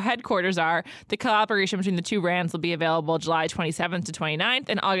headquarters are. The collaboration between the two brands will be available July 27th to 29th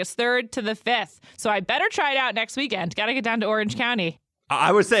and August 3rd to the 5th. So I better try it out next weekend. Got to get down to Orange County.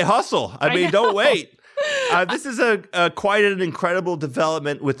 I would say hustle. I mean, don't wait. This is a quite an incredible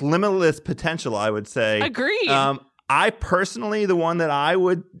development with limitless potential, I would say. Agreed. I personally, the one that I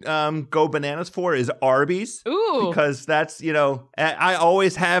would go bananas for is Arby's. Ooh. Because that's, I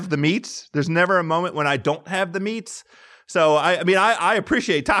always have the meats. There's never a moment when I don't have the meats. So, I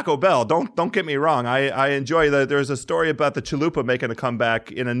appreciate Taco Bell. Don't get me wrong. I enjoy there's a story about the chalupa making a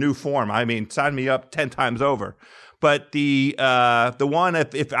comeback in a new form. I mean, sign me up 10 times over. But the one,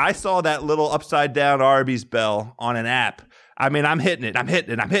 if I saw that little upside down Arby's bell on an app, I mean, I'm hitting it.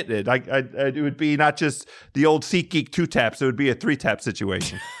 It would be not just the old SeatGeek 2 taps. It would be a 3 tap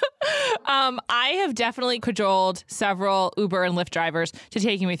situation. I have definitely cajoled several Uber and Lyft drivers to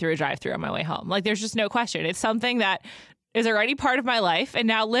taking me through a drive-thru on my way home. Like, there's just no question. It's something that is already part of my life, and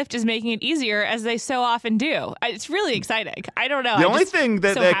now Lyft is making it easier, as they so often do. It's really exciting. I don't know. The only thing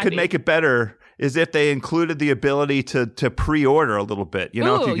that could make it better is if they included the ability to pre-order a little bit. If you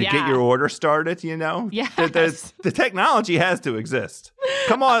could get your order started, Yes. The technology has to exist.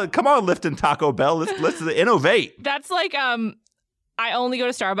 Come on, Lyft and Taco Bell. Let's innovate. That's like I only go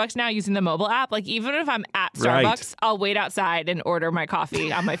to Starbucks now using the mobile app. Like, even if I'm at Starbucks, Right. I'll wait outside and order my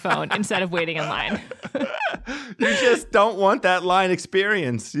coffee on my phone instead of waiting in line. You just don't want that line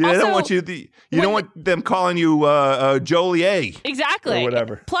experience. You Also, don't want don't want them calling you Joliet. Exactly. Or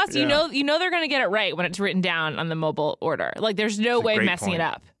whatever. Plus, Yeah. you know they're going to get it right when it's written down on the mobile order. Like, there's no way great messing point. it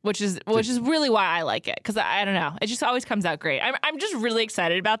up, which is really why I like it, because I don't know, it just always comes out great. I'm just really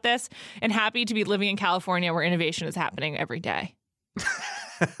excited about this and happy to be living in California, where innovation is happening every day.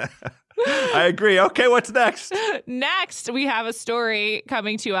 I agree. Okay, what's next? Next, we have a story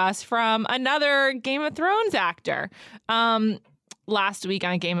coming to us from another Game of Thrones actor. Last week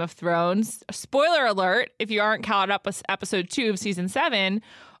on Game of Thrones, spoiler alert, if you aren't caught up with episode 2 of season 7,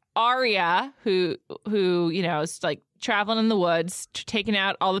 Arya, who is like traveling in the woods, taking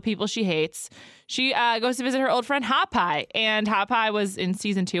out all the people she hates, she goes to visit her old friend Hot Pie. And Hot Pie was in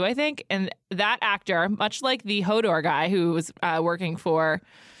season 2, I think. And that actor, much like the Hodor guy who was working for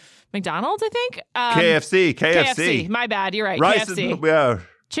McDonald's, I think. KFC. My bad. You're right. Rice KFC. Yeah.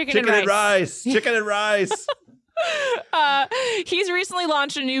 Chicken and rice. Chicken and rice. He's recently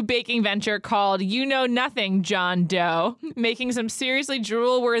launched a new baking venture called You Know Nothing, John Doe, making some seriously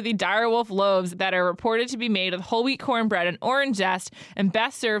drool-worthy direwolf loaves that are reported to be made with whole wheat cornbread and orange zest and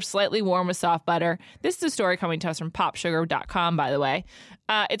best served slightly warm with soft butter. This is a story coming to us from popsugar.com, by the way.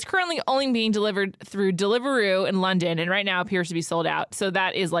 It's currently only being delivered through Deliveroo in London, and right now appears to be sold out. So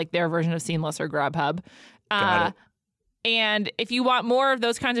that is like their version of Seamless or Grubhub. Got it. And if you want more of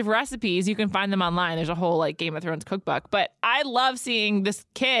those kinds of recipes, you can find them online. There's a whole like Game of Thrones cookbook. But I love seeing this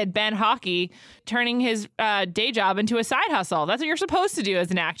kid, Ben Hockey, turning his day job into a side hustle. That's what you're supposed to do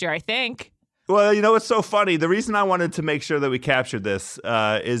as an actor, I think. Well, it's so funny. The reason I wanted to make sure that we captured this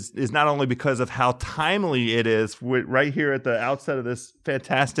is not only because of how timely it is right here at the outset of this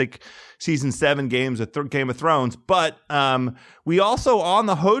fantastic season 7 Game of Thrones, but we also, on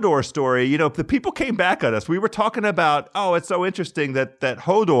the Hodor story, the people came back at us. We were talking about, it's so interesting that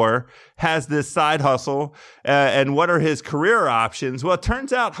Hodor has this side hustle and what are his career options. Well, it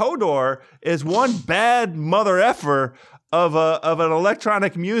turns out Hodor is one bad mother effer of an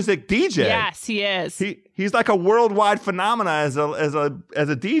electronic music DJ. Yes, he is. He's like a worldwide phenomenon as a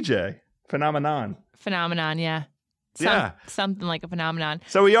DJ phenomenon. Phenomenon, yeah. Something like a phenomenon.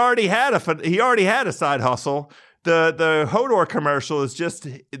 So he already had a side hustle. The Hodor commercial is just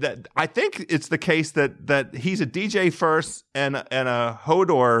that. I think it's the case that he's a DJ first and a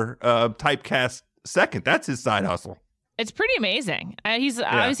Hodor typecast second. That's his side hustle. It's pretty amazing. He's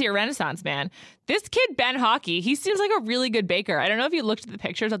obviously a Renaissance man. This kid, Ben Hockey, he seems like a really good baker. I don't know if you looked at the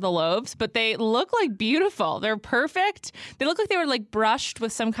pictures of the loaves, but they look like beautiful. They're perfect. They look like they were like brushed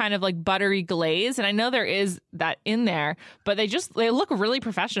with some kind of like buttery glaze. And I know there is that in there, but they look really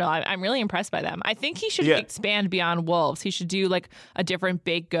professional. I'm really impressed by them. I think he should expand beyond wolves. He should do like a different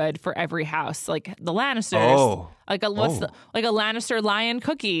baked good for every house, like the Lannisters. Oh. Like a Lannister lion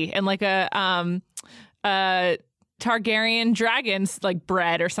cookie and like a Targaryen dragons like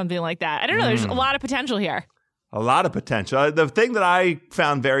bread or something like that. I don't know. There's a lot of potential here. A lot of potential. The thing that I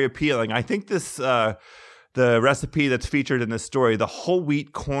found very appealing, I think this the recipe that's featured in this story, the whole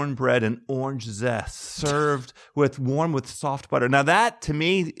wheat cornbread and orange zest served warm with soft butter. Now that to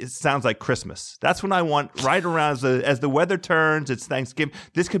me, it sounds like Christmas. That's when I want right around as the weather turns. It's Thanksgiving.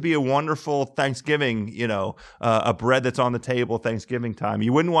 This could be a wonderful Thanksgiving, a bread that's on the table Thanksgiving time.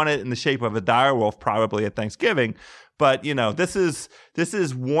 You wouldn't want it in the shape of a direwolf probably at Thanksgiving. But, this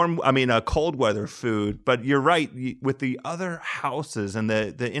is warm, a cold weather food. But you're right, with the other houses and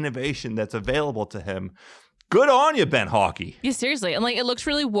the innovation that's available to him, good on you, Ben Hawkey. Yeah, seriously. And it looks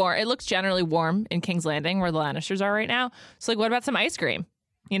really warm. It looks generally warm in King's Landing where the Lannisters are right now. So what about some ice cream?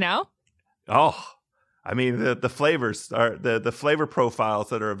 Oh, the flavors are the flavor profiles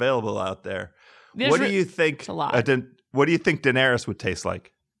that are available out there. What do you think? What do you think Daenerys would taste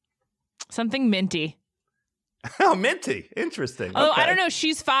like? Something minty. Oh, minty. Interesting. Although, okay. I don't know.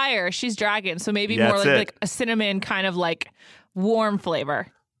 She's fire. She's dragon. So maybe more like a cinnamon kind of warm flavor.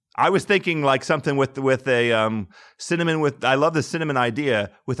 I was thinking like something with a cinnamon I love the cinnamon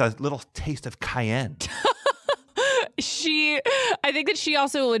idea with a little taste of cayenne. I think that she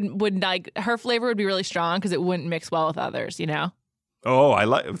also would her flavor would be really strong because it wouldn't mix well with others, Oh,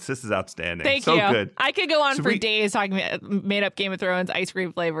 this is outstanding. Thank you. Good. I could go on for days talking about made up Game of Thrones ice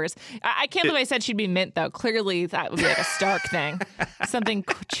cream flavors. I can't believe I said she'd be mint, though. Clearly, that would be like a Stark thing. Something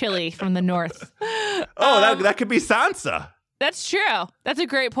chilly from the north. Oh, that could be Sansa. That's true. That's a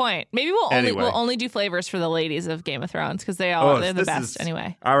great point. Maybe we'll only do flavors for the ladies of Game of Thrones because they're the best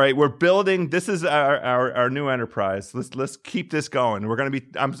anyway. All right, we're building. This is our new enterprise. Let's keep this going. We're going to be.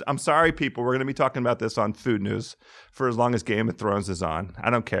 I'm sorry, people. We're going to be talking about this on Food News for as long as Game of Thrones is on. I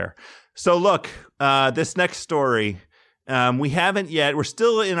don't care. So look, this next story. We haven't yet. We're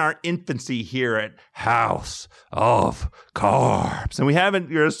still in our infancy here at House of Carbs. And we haven't,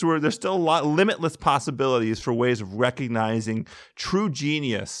 there's still limitless possibilities for ways of recognizing true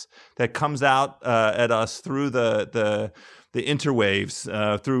genius that comes out at us through the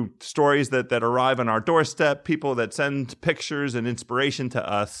interwaves, through stories that arrive on our doorstep, people that send pictures and inspiration to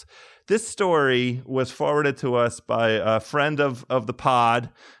us. This story was forwarded to us by a friend of the pod.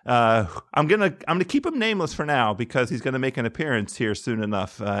 I'm gonna keep him nameless for now because he's gonna make an appearance here soon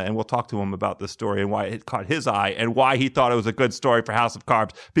enough, and we'll talk to him about this story and why it caught his eye and why he thought it was a good story for House of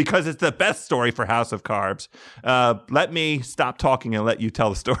Carbs, because it's the best story for House of Carbs. Let me stop talking and let you tell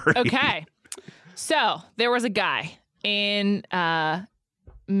the story. Okay. So there was a guy in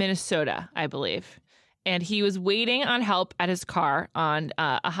Minnesota, I believe. And he was waiting on help at his car on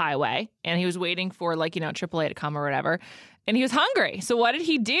a highway. And he was waiting for AAA to come or whatever. And he was hungry. So what did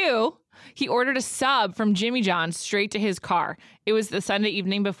he do? He ordered a sub from Jimmy John's straight to his car. It was the Sunday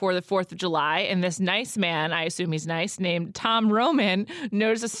evening before the 4th of July. And this nice man, I assume he's nice, named Tom Roman,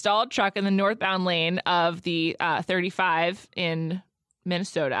 noticed a stalled truck in the northbound lane of the 35 in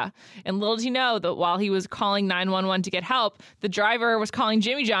Minnesota. And little did he know that while he was calling 911 to get help, the driver was calling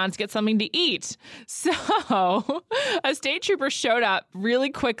Jimmy John's to get something to eat. So a state trooper showed up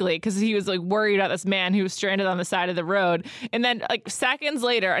really quickly because he was worried about this man who was stranded on the side of the road. And then seconds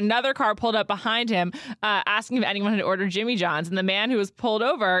later, another car pulled up behind him asking if anyone had ordered Jimmy John's. And the man who was pulled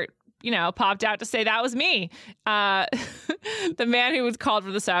over popped out to say that was me. The man who was called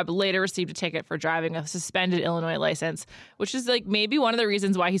for the sub later received a ticket for driving a suspended Illinois license, which is maybe one of the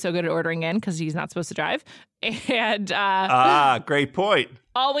reasons why he's so good at ordering in, because he's not supposed to drive. And great point.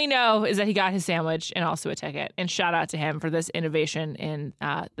 All we know is that he got his sandwich and also a ticket. And shout out to him for this innovation in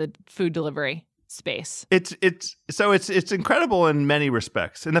the food delivery space. It's incredible in many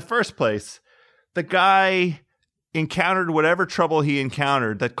respects. In the first place, the guy encountered whatever trouble he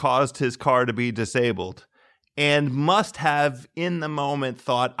encountered that caused his car to be disabled and must have in the moment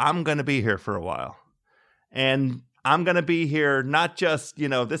thought, I'm going to be here for a while. And I'm going to be here not just,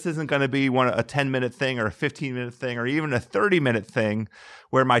 this isn't going to be a 10-minute thing or a 15-minute thing or even a 30-minute thing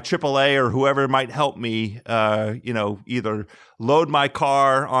where my AAA or whoever might help me, either load my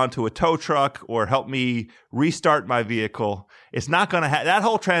car onto a tow truck or help me restart my vehicle. It's not going to that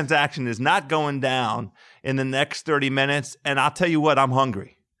whole transaction is not going down in the next 30 minutes. And I'll tell you what, I'm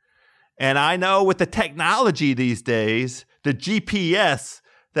hungry. And I know with the technology these days, the GPS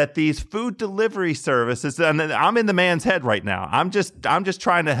that these food delivery services, and I'm in the man's head right now. I'm just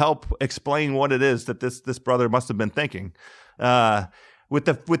trying to help explain what it is that this brother must have been thinking. With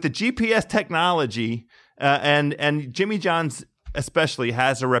the GPS technology, and Jimmy John's especially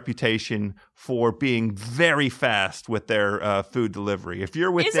has a reputation for being very fast with their food delivery. If you're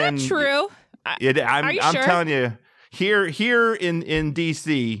within, is that true? I'm sure? telling you. Here in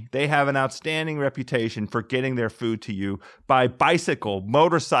DC, they have an outstanding reputation for getting their food to you by bicycle,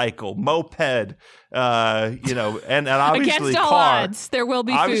 motorcycle, moped, and obviously against all car. odds, there will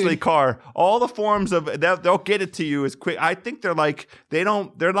be obviously food. Car. All the forms of they'll get it to you as quick. I think they're like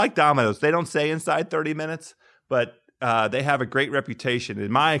Domino's. They don't say inside 30 minutes, but they have a great reputation, in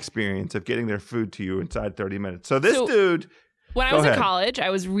my experience, of getting their food to you inside 30 minutes. So this dude. When I was in college, I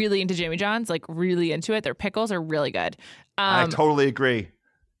was really into Jimmy John's, like really into it. Their pickles are really good. I totally agree.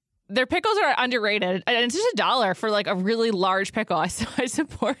 Their pickles are underrated, and it's just $1 for like a really large pickle. I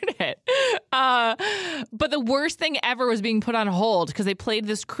support it. But the worst thing ever was being put on hold because they played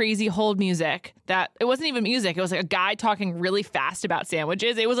this crazy hold music that it wasn't even music. It was like a guy talking really fast about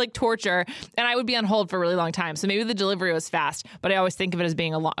sandwiches. It was like torture, and I would be on hold for a really long time. So maybe the delivery was fast, but I always think of it as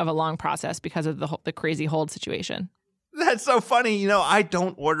being a long process because of the crazy hold situation. That's so funny. I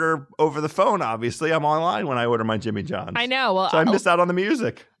don't order over the phone, obviously. I'm online when I order my Jimmy John's. I know. Well, so I missed out on the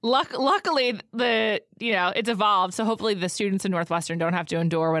music. Luckily, it's evolved. So hopefully the students in Northwestern don't have to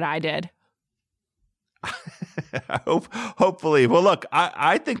endure what I did. Hopefully. Well, look,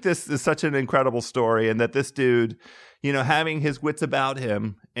 I think this is such an incredible story, and that this dude, having his wits about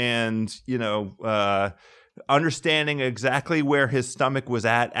him and, understanding exactly where his stomach was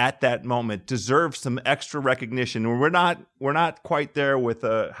at that moment deserves some extra recognition. We're not quite there with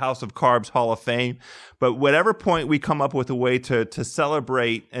a House of Carbs Hall of Fame, but whatever point we come up with a way to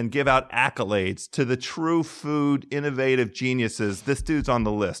celebrate and give out accolades to the true food innovative geniuses, this dude's on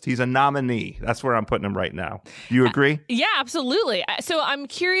the list. He's a nominee. That's where I'm putting him right now. Do you agree? Yeah, absolutely. So I'm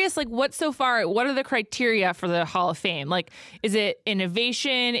curious, what are the criteria for the Hall of Fame? Like, is it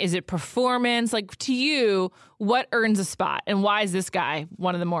innovation? Is it performance? Like, to you, what earns a spot, and why is this guy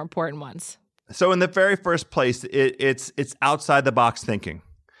one of the more important ones? So in the very first place, it's outside the box thinking.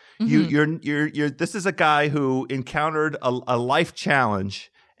 Mm-hmm. This is a guy who encountered a life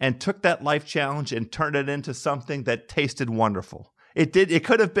challenge and took that life challenge and turned it into something that tasted wonderful. It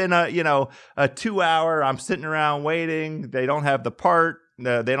could have been a 2-hour, I'm sitting around waiting. They don't have the part.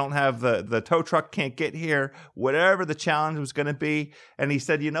 They don't have the tow truck can't get here, whatever the challenge was going to be. And he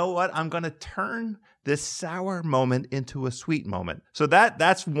said, you know what? I'm going to turn this sour moment into a sweet moment. So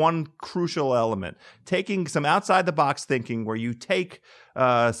that's one crucial element. Taking some outside the box thinking where you take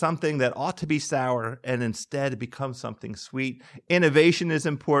something that ought to be sour and instead it becomes something sweet. Innovation is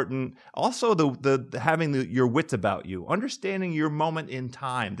important. Also, the having your wits about you, understanding your moment in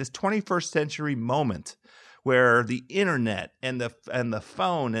time, this 21st century moment, where the internet and the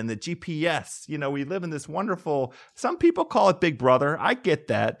phone and the GPS, we live in this wonderful, some people call it Big Brother. I get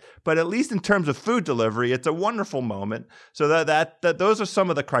that. But at least in terms of food delivery, it's a wonderful moment. So that those are some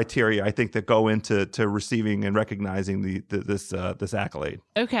of the criteria I think that go into receiving and recognizing this accolade.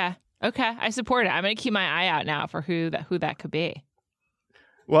 Okay. I support it. I'm going to keep my eye out now for who that could be.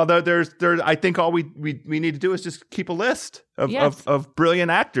 Well, there's I think all we need to do is just keep a list of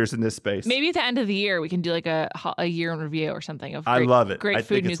brilliant actors in this space. Maybe at the end of the year we can do like a year in review or something of I love it. Great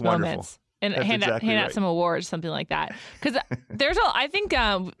food news moments. And hand out some awards, something like that. Because I think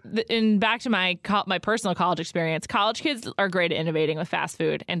back to my personal college experience, college kids are great at innovating with fast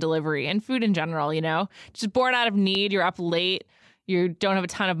food and delivery and food in general, just born out of need. You're up late. You don't have a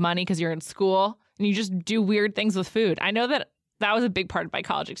ton of money because you're in school and you just do weird things with food. I know that was a big part of my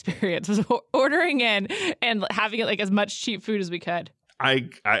college experience, was ordering in and having like as much cheap food as we could. I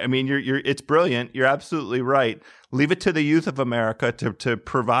mean, it's brilliant. You're absolutely right. Leave it to the youth of America to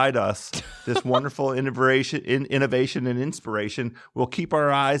provide us this wonderful innovation and inspiration. We'll keep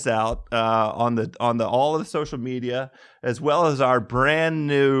our eyes out on all of the social media, as well as our brand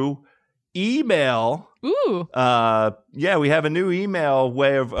new email. Ooh. We have a new email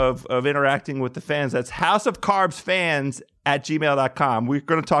way of interacting with the fans. That's houseofcarbsfans@gmail.com. We're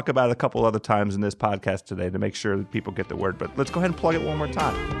going to talk about it a couple other times in this podcast today to make sure that people get the word, but let's go ahead and plug it one more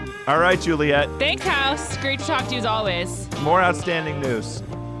time. All right, Juliet. Thanks, House. Great to talk to you as always. More outstanding news.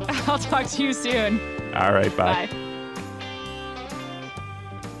 I'll talk to you soon. All right, bye. Bye.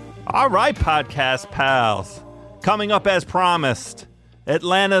 All right, podcast pals. Coming up as promised,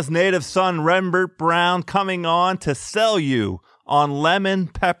 Atlanta's native son, Rembert Brown, coming on to sell you on lemon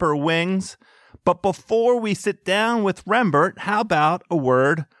pepper wings. But before we sit down with Rembert, how about a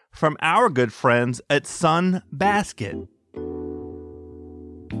word from our good friends at Sun Basket?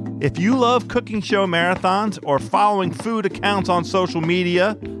 If you love cooking show marathons or following food accounts on social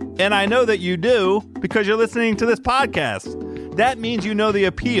media, and I know that you do because you're listening to this podcast, that means you know the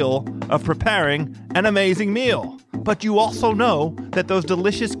appeal of preparing an amazing meal. But you also know that those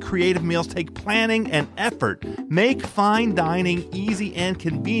delicious, creative meals take planning and effort. Make fine dining easy and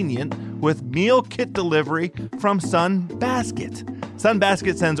convenient with meal kit delivery from Sunbasket.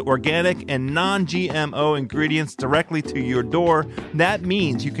 Sunbasket sends organic and non-GMO ingredients directly to your door. That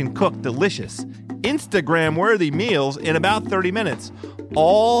means you can cook delicious, Instagram-worthy meals in about 30 minutes.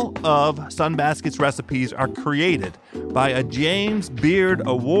 All of Sunbasket's recipes are created by a James Beard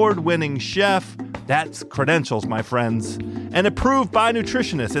award-winning chef. That's credentials, my friends. And approved by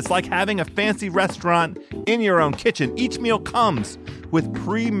nutritionists. It's like having a fancy restaurant in your own kitchen. Each meal comes with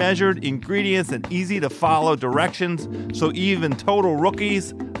pre-measured ingredients and easy-to-follow directions, so even total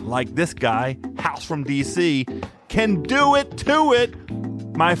rookies like this guy, House from D.C., can do it to it.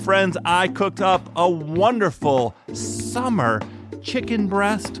 My friends, I cooked up a wonderful summer chicken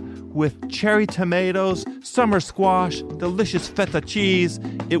breast with cherry tomatoes, summer squash, delicious feta cheese.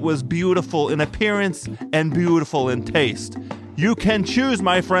 It was beautiful in appearance and beautiful in taste. You can choose,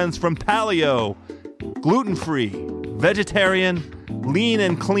 my friends, from paleo, gluten-free, vegetarian, lean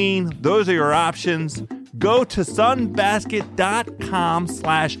and clean. Those are your options. Go to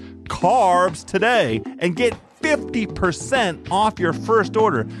sunbasket.com/carbs today and get 50% off your first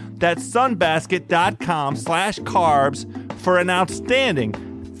order. That's sunbasket.com/carbs for an outstanding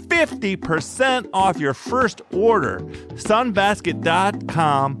 50% off your first order.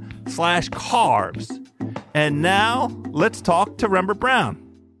 Sunbasket.com/carbs. And now let's talk to Rembert Browne.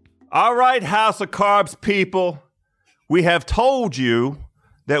 All right, House of Carbs people, we have told you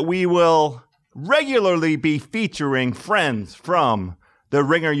that we will regularly be featuring friends from the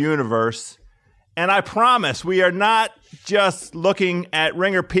Ringer universe. And I promise we are not just looking at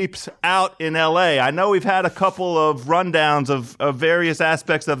Ringer peeps out in L.A. I know we've had a couple of rundowns of various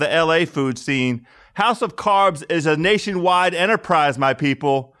aspects of the L.A. food scene. House of Carbs is a nationwide enterprise, my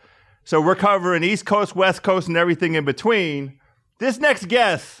people. So we're covering East Coast, West Coast, and everything in between. This next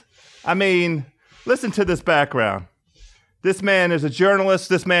guest, I mean, listen to this background. This man is a journalist.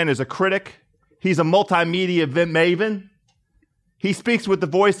 This man is a critic. He's a multimedia maven. He speaks with the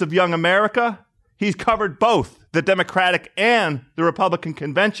voice of young America. He's covered both the Democratic and the Republican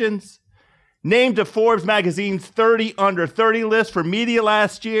conventions. Named to Forbes magazine's 30 Under 30 list for media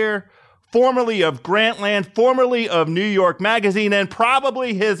last year. Formerly of Grantland, formerly of New York Magazine, and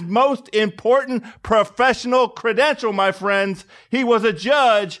probably his most important professional credential, my friends. He was a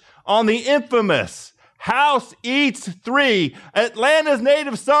judge on the infamous House Eats 3. Atlanta's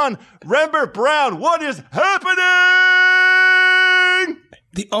native son, Rembert Browne. What is happening?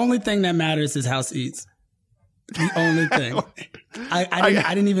 The only thing that matters is House Eats. The only thing.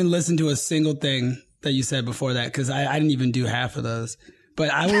 I didn't even listen to a single thing that you said before that because I didn't even do half of those.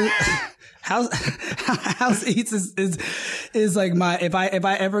 But I will. House Eats is like my if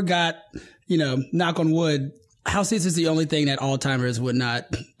I ever got, knock on wood, House Eats is the only thing that Alzheimer's would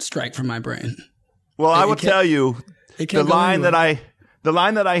not strike from my brain. Well, I will tell you the line that I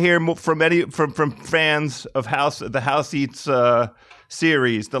hear from fans of the House Eats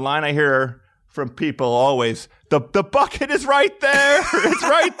series. The line I hear from people always: the bucket is right there. It's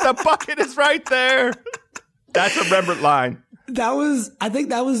right. The bucket is right there. That's a Rembert line. I think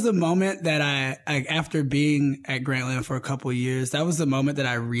that was the moment that after being at Grantland for a couple of years, that was the moment that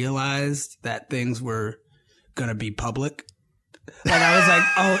I realized that things were going to be public. Like I was like,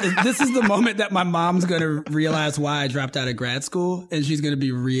 oh, this is the moment that my mom's going to realize why I dropped out of grad school and she's going to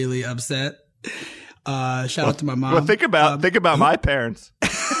be really upset. Shout out to my mom. Well, think about my parents.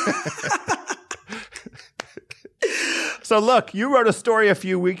 So look, you wrote a story a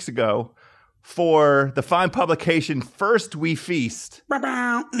few weeks ago for the fine publication First We Feast.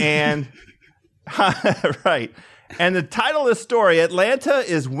 And right. And the title of the story, Atlanta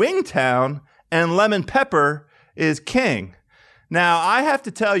is Wingtown and Lemon Pepper is King. Now, I have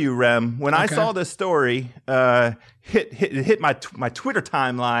to tell you, Rem, when I saw this story hit my Twitter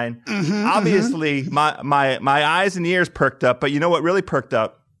timeline, obviously my eyes and ears perked up, but you know what really perked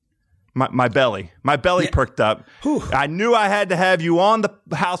up? My belly. My belly perked up. Whew. I knew I had to have you on the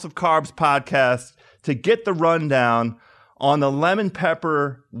House of Carbs podcast to get the rundown on the Lemon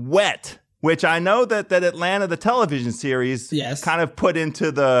Pepper Wet, which I know that Atlanta, the television series, kind of put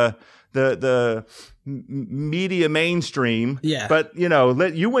into the media mainstream. Yeah. But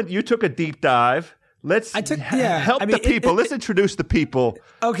you took a deep dive. Let's help the people. Let's introduce the people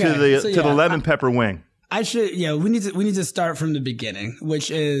to the Lemon Pepper Wing. I should. Yeah, we need to start from the beginning,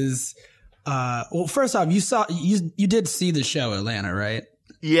 which is, well, first off, you did see the show Atlanta, right?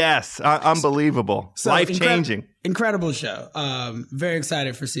 Yes, unbelievable, so life changing, incredible show. Very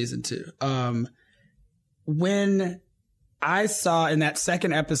excited for season 2. When I saw in that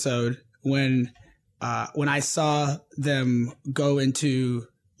second episode when when I saw them go into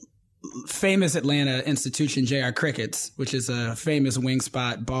famous Atlanta institution, J.R. Crickets, which is a famous wing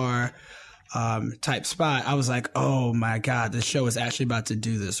spot bar type spot, I was like, oh my God, this show is actually about to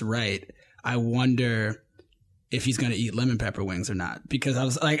do this right. I wonder if he's going to eat lemon pepper wings or not, because I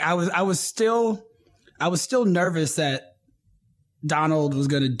was like, I was still nervous that Donald was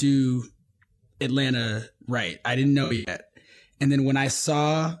going to do Atlanta right. I didn't know yet. And then when I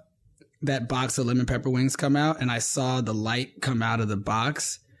saw that box of lemon pepper wings come out and I saw the light come out of the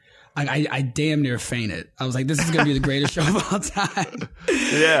box, I damn near fainted. I was like, this is going to be the greatest show of all time.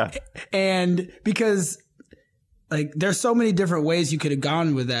 Yeah. And because like there's so many different ways you could have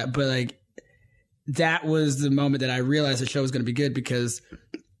gone with that, but like that was the moment that I realized the show was going to be good, because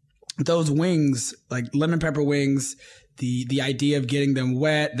those wings, like lemon pepper wings, the idea of getting them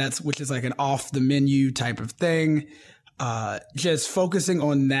wet, which is like an off the menu type of thing. Just focusing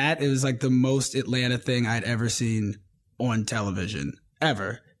on that, it was like the most Atlanta thing I'd ever seen on television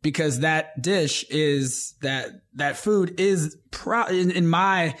ever, because that dish is that food is in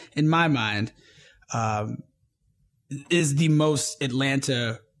my mind, is the most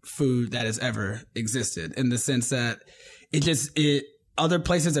Atlanta food that has ever existed, in the sense that other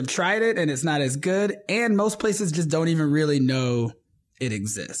places have tried it and it's not as good, and most places just don't even really know it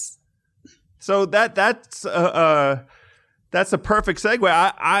exists. So that's a perfect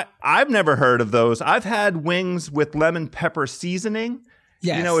segue. I've never heard of those. I've had wings with lemon pepper seasoning.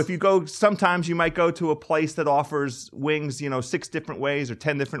 Yes. You know, if you go, sometimes you might go to a place that offers wings, 6 different ways or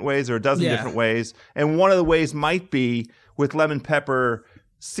 10 different ways or a dozen different ways. And one of the ways might be with lemon pepper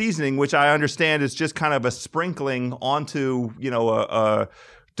seasoning, which I understand is just kind of a sprinkling onto,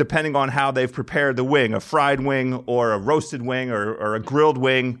 depending on how they've prepared the wing, a fried wing or a roasted wing or a grilled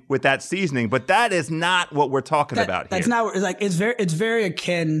wing with that seasoning. But that is not what we're talking about here. That's not like, it's very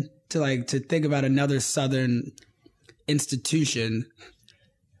akin to to think about another Southern institution,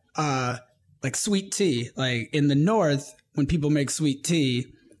 like sweet tea. Like in the North, when people make sweet tea,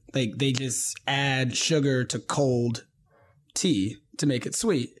 like they just add sugar to cold tea to make it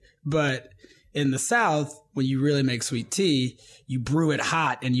sweet. But in the South, when you really make sweet tea, you brew it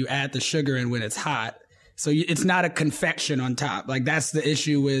hot and you add the sugar in when it's hot. So it's not a confection on top. Like that's the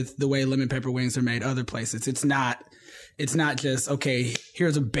issue with the way lemon pepper wings are made other places. It's not just, okay,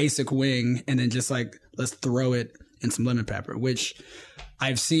 here's a basic wing and then just like, let's throw it in some lemon pepper, which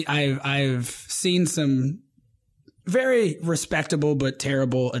I've seen some very respectable but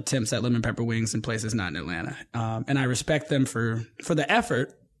terrible attempts at lemon pepper wings in places not in Atlanta. And I respect them for the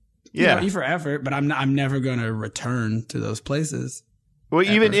effort. Yeah. For effort, but I'm never going to return to those places. Well,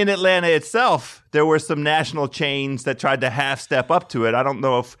 ever. Even in Atlanta itself, there were some national chains that tried to half step up to it. I don't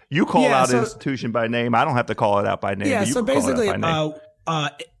know if you call out an institution by name. I don't have to call it out by name. Yeah, but you so can call it basically, out by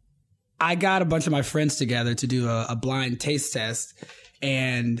name. I got a bunch of my friends together to do a blind taste test,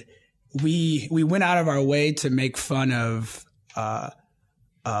 and we went out of our way to make fun of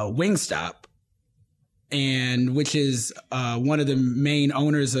Wingstop, and which is one of the main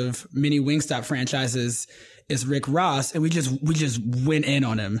owners of many Wingstop franchises is Rick Ross, and we just went in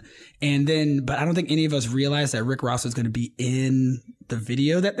on him. And then, but I don't think any of us realized that Rick Ross was going to be in the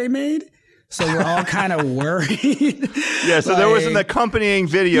video that they made. So we're all kind of worried. Yeah, so there was an accompanying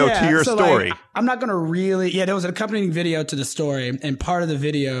video to your story. Like, I'm not going to really... Yeah, there was an accompanying video to the story. And part of the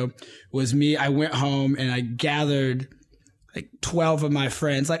video was me. I went home and I gathered like 12 of my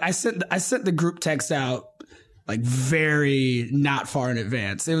friends. Like I sent the group text out like very not far in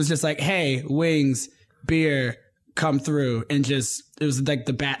advance. It was just like, hey, wings, beer, come through. And just, it was like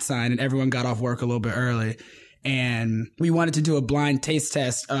the bat sign, and everyone got off work a little bit early. And we wanted to do a blind taste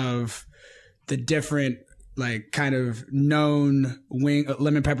test of the different like kind of known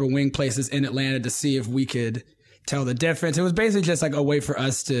lemon pepper wing places in Atlanta to see if we could tell the difference. It was basically just like a way for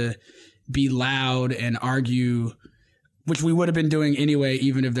us to be loud and argue, which we would have been doing anyway,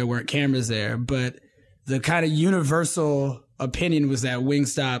 even if there weren't cameras there. But the kind of universal opinion was that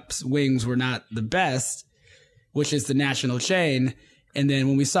Wingstop's wings were not the best, which is the national chain. And then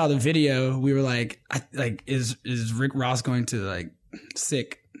when we saw the video, we were like, is Rick Ross going to like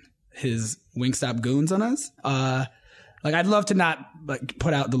sick his Wingstop goons on us? Like I'd love to not like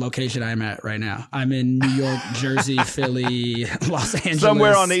put out the location I'm at right now. I'm in New York, Jersey, Philly, Los Angeles,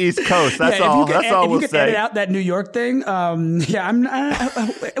 somewhere on the East Coast. That's all. That's all we'll say. If you could edit out that New York thing,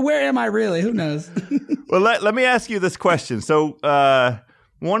 where am I really? Who knows? Well, let me ask you this question. So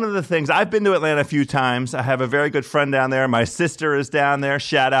one of the things, I've been to Atlanta a few times. I have a very good friend down there. My sister is down there.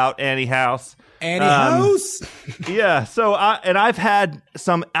 Shout out Annie House. Annie House. Yeah. So, I've had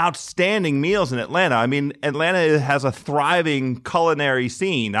some outstanding meals in Atlanta. I mean, Atlanta has a thriving culinary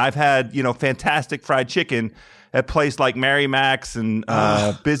scene. I've had, fantastic fried chicken at places like Mary Mac's and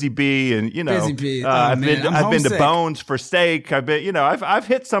Busy Bee, and Busy Bee. I've been to Bones for steak. I've been, I've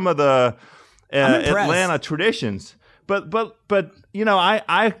hit some of the Atlanta traditions. But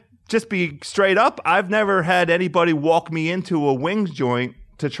I just be straight up. I've never had anybody walk me into a wings joint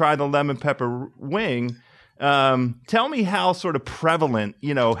to try the lemon pepper wing. Tell me how sort of prevalent,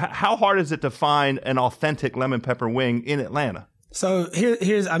 how hard is it to find an authentic lemon pepper wing in Atlanta? So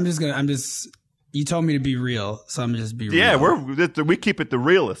you told me to be real, so I'm just be real. Yeah, we keep it the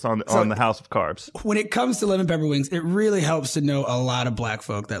realest on the House of Carbs. When it comes to lemon pepper wings, it really helps to know a lot of black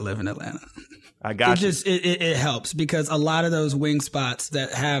folk that live in Atlanta. I got you. It helps because a lot of those wing spots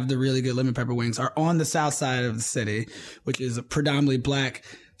that have the really good lemon pepper wings are on the south side of the city, which is a predominantly black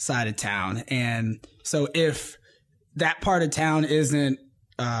side of town. And so if that part of town isn't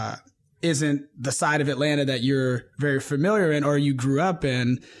the side of Atlanta that you're very familiar in or you grew up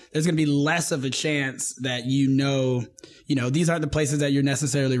in, there's going to be less of a chance that these aren't the places that you're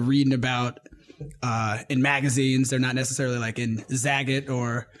necessarily reading about in magazines. They're not necessarily like in Zagat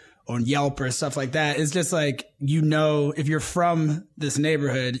or on Yelp or stuff like that. It's just like, if you're from this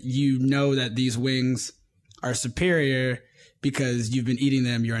neighborhood, that these wings are superior because you've been eating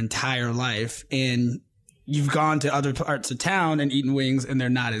them your entire life and you've gone to other parts of town and eaten wings and they're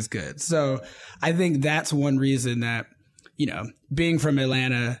not as good. So I think that's one reason that, being from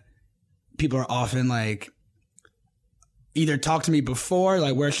Atlanta, people are often like, either talk to me before,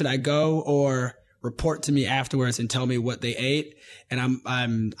 like, where should I go, or report to me afterwards and tell me what they ate. And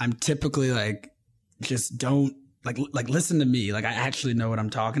I'm typically like, just don't like listen to me. Like, I actually know what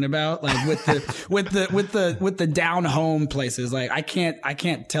I'm talking about. Like with the down home places, like I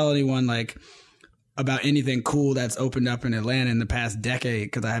can't tell anyone like about anything cool that's opened up in Atlanta in the past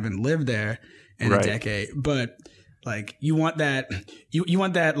decade because I haven't lived there in a decade. But like, you want that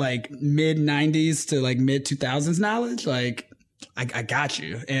like mid 90s to like mid 2000s knowledge. Like, I got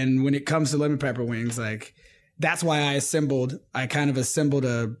you. And when it comes to lemon pepper wings, like, that's why I kind of assembled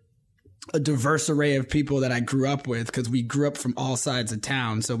a diverse array of people that I grew up with, because we grew up from all sides of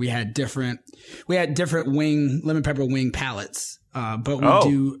town. So we had different lemon pepper wing palettes. But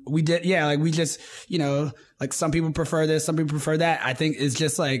we did, like, we just, like, some people prefer this, some people prefer that. I think it's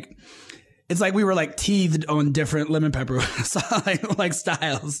just like, it's like we were like teethed on different lemon pepper like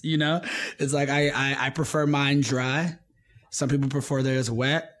styles, It's like, I prefer mine dry. Some people prefer theirs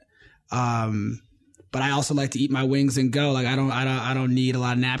wet. But I also like to eat my wings and go. Like, I don't need a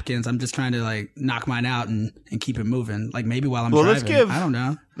lot of napkins. I'm just trying to like knock mine out and keep it moving. Like, maybe while I'm driving. I don't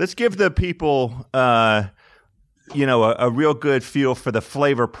know. Let's give the people, a real good feel for the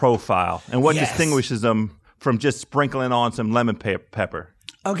flavor profile and what distinguishes them from just sprinkling on some lemon pepper.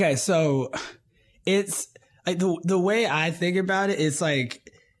 Okay, so it's like the way I think about it, it's like,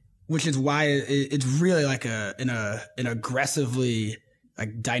 which is why it's really like an aggressively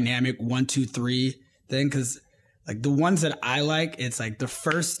like dynamic 1, 2, 3 thing. Because like the ones that I like, it's like the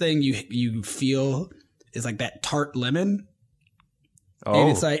first thing you feel is like that tart lemon. Oh,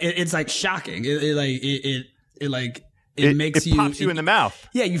 and it's like shocking. It makes you, pops you in the mouth.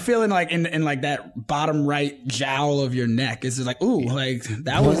 Yeah, you feel in like that bottom right jowl of your neck. It's just like, ooh, like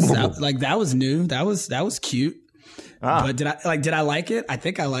that was new. That was cute. But did I like it? I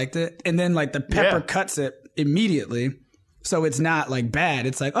think I liked it. And then like the pepper cuts it immediately, so it's not like bad.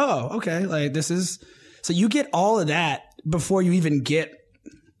 It's like, oh, okay, like this is. So you get all of that before you even get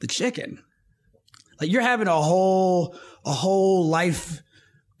the chicken. Like, you're having a whole life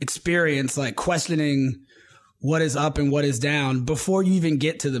experience, like questioning what is up and what is down before you even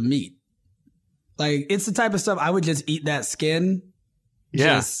get to the meat. Like, it's the type of stuff I would just eat that skin.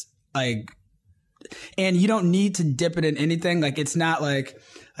 Yeah. Just like, and you don't need to dip it in anything. Like, it's not like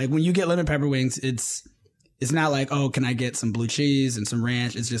when you get lemon pepper wings, it's not like, oh, can I get some blue cheese and some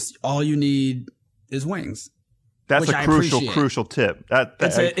ranch? It's just all you need is wings. That's a crucial tip.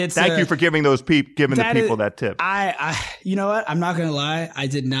 Thank you for giving the people that tip. I you know what? I'm not gonna lie. I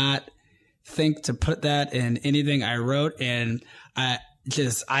did not think to put that in anything I wrote, and I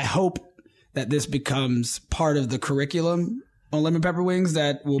hope that this becomes part of the curriculum on lemon pepper wings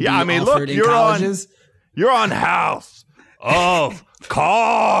that will be offered in colleges. You're on House of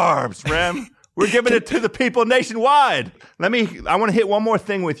Carbs, Rem. We're giving it to the people nationwide. I want to hit one more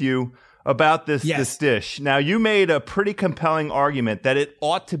thing with you about this dish. Now, you made a pretty compelling argument that it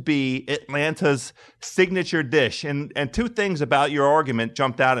ought to be Atlanta's signature dish. And two things about your argument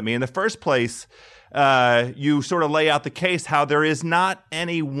jumped out at me. In the first place, you sort of lay out the case how there is not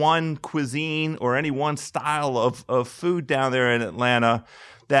any one cuisine or any one style of food down there in Atlanta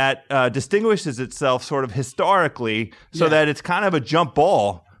that distinguishes itself sort of historically, so that it's kind of a jump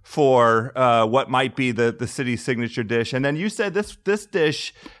ball for what might be the city's signature dish. And then you said this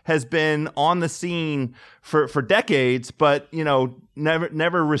dish has been on the scene for decades, but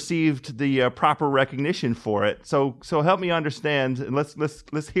never received the proper recognition for it. So help me understand, and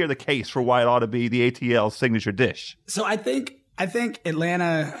let's hear the case for why it ought to be the ATL's signature dish. So I think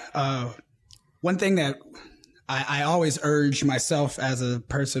Atlanta. One thing that I always urge myself as a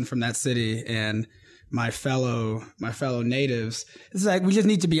person from that city and my fellow natives, it's like we just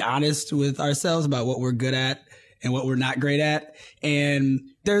need to be honest with ourselves about what we're good at and what we're not great at. And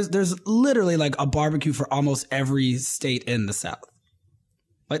there's literally like a barbecue for almost every state in the South.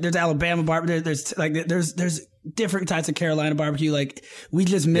 Like there's Alabama barbecue, there's different types of Carolina barbecue. Like we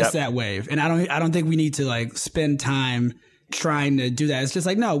just missed that wave, and I don't think we need to like spend time trying to do that. It's just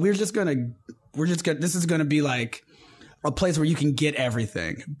like, no, this is gonna be like a place where you can get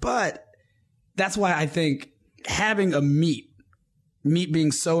everything. But that's why I think having a meat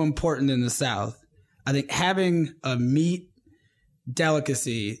being so important in the South, I think having a meat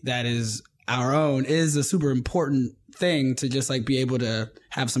delicacy that is our own is a super important thing to just like be able to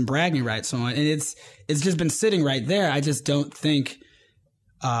have some bragging rights on. And it's just been sitting right there. I just don't think,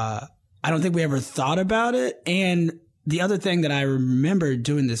 I don't think we ever thought about it. And the other thing that I remember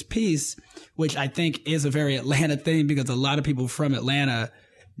doing this piece, which I think is a very Atlanta thing because a lot of people from Atlanta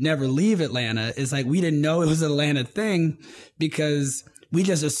never leave Atlanta, is like we didn't know it was an Atlanta thing because we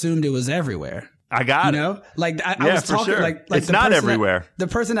just assumed it was everywhere. I got it. Like I was talking like it's not everywhere. The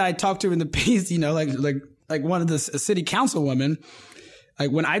person that I talked to in the piece, like one of the city councilwomen,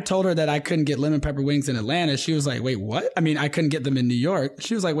 like when I told her that I couldn't get lemon pepper wings in Atlanta, she was like, "Wait, what?" I mean, I couldn't get them in New York.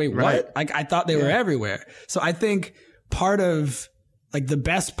 She was like, "Wait, what?" Like I thought they were everywhere. So I think part of like the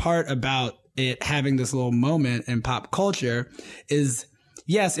best part about it having this little moment in pop culture is,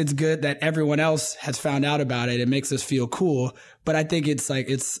 yes, it's good that everyone else has found out about it. It makes us feel cool. But I think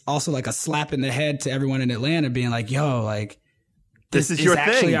it's also like a slap in the head to everyone in Atlanta being like, yo, like, this is your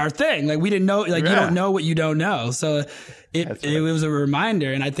actually our thing. Like, we didn't know, like, you don't know what you don't know. So it was a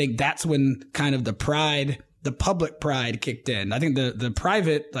reminder. And I think that's when kind of the public pride kicked in. I think the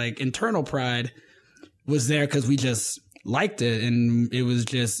private, like, internal pride was there because we just liked it, and it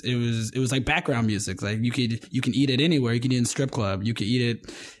was like background music. Like you can eat it anywhere. You can eat it in a strip club. You can eat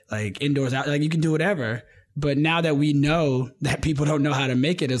it like indoors, out. Like you can do whatever. But now that we know that people don't know how to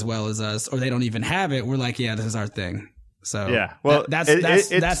make it as well as us, or they don't even have it, we're like, yeah, this is our thing. So yeah, well, that's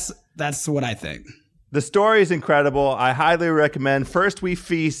what I think. The story is incredible. I highly recommend. First We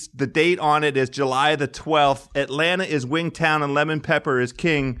Feast. The date on it is July the 12th. Atlanta is Wingtown and lemon pepper is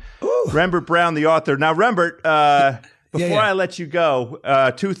king. Ooh. Rembert Brown, the author. Now, Rembert, before I let you go,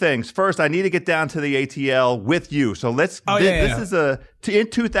 two things. First, I need to get down to the ATL with you. So this is in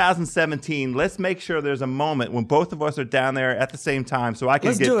 2017. Let's make sure there's a moment when both of us are down there at the same time, so I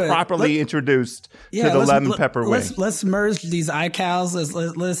can get properly introduced to the lemon pepper wing. Let's merge these iCals.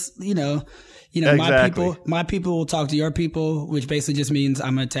 Let's exactly. my people will talk to your people, which basically just means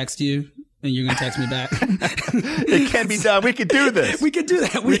I'm gonna text you. And you're going to text me back. It can be done. We can do this. We can do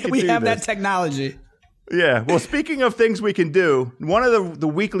that. We have that technology. Yeah. Well, speaking of things we can do, one of the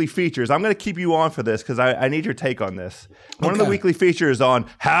weekly features, I'm going to keep you on for this because I need your take on this. One of the weekly features on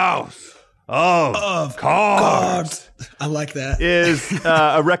House of Cards. I like that. Is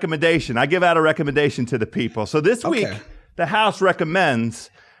a recommendation. I give out a recommendation to the people. So this week, the House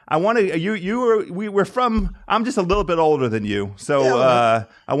recommends... I want to. We're from. I'm just a little bit older than you, so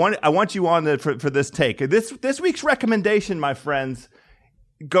I want you on for this take. This week's recommendation, my friends,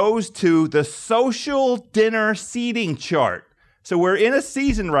 goes to the social dinner seating chart. So we're in a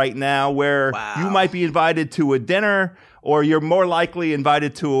season right now where you might be invited to a dinner, or you're more likely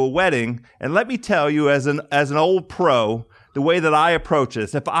invited to a wedding. And let me tell you, as an old pro, the way that I approach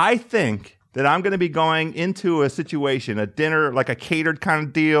this, if I think that I'm going to be going into a situation, a dinner, like a catered kind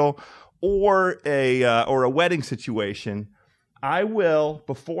of deal, or a wedding situation, I will,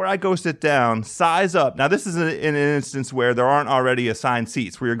 before I go sit down, size up. Now, this is in an instance where there aren't already assigned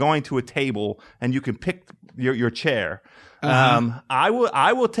seats, where you're going to a table and you can pick your chair. I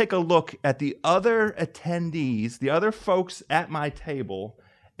will take a look at the other attendees, the other folks at my table,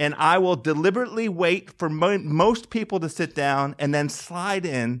 and I will deliberately wait for most people to sit down and then slide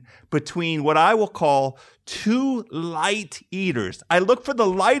in between what I will call two light eaters. I look for the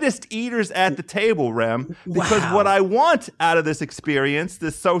lightest eaters at the table, Rem, because what I want out of this experience,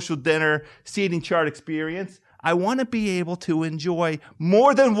 this social dinner seating chart experience, I want to be able to enjoy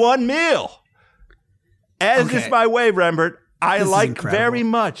more than one meal. As Okay. is my way, Rembert. I This is like incredible. very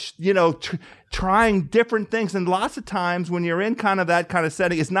much, trying different things. And lots of times when you're in kind of that kind of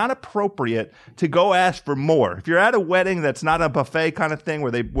setting, it's not appropriate to go ask for more. If you're at a wedding that's not a buffet kind of thing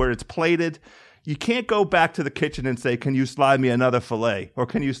where it's plated, you can't go back to the kitchen and say, "Can you slide me another filet?" or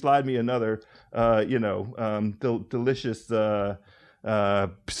 "Can you slide me another, delicious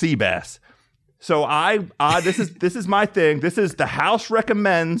sea bass?" So this is my thing. This is the house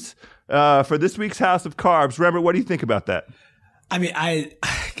recommends for this week's House of Carbs. Rembert, what do you think about that? I mean,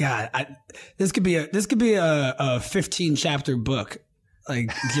 this could be a 15 chapter book,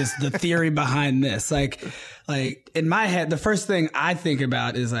 like just the theory behind this. Like in my head, the first thing I think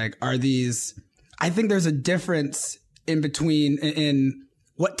about is like, I think there's a difference in between in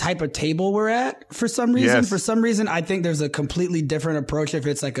what type of table we're at for some reason. Yes. For some reason, I think there's a completely different approach if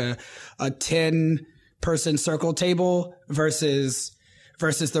it's like a 10-person circle table versus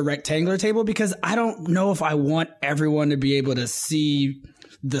the rectangular table, because I don't know if I want everyone to be able to see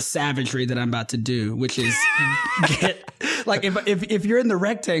the savagery that I'm about to do, which is like if you're in the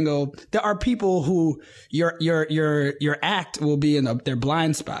rectangle, there are people who your act will be in their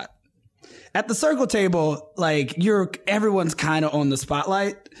blind spot. At the circle table, like everyone's kind of on the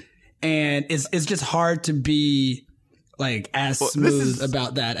spotlight, and it's just hard to be like as smooth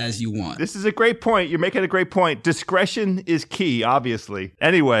about that as you want. This is a great point. You're making a great point. Discretion is key, obviously.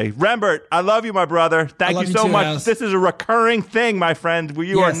 Anyway, Rembert, I love you, my brother. Thank you so much. House. This is a recurring thing, my friend.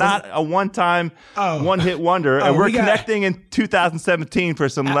 You are not a one-time, one-hit wonder. And we're connecting in 2017 for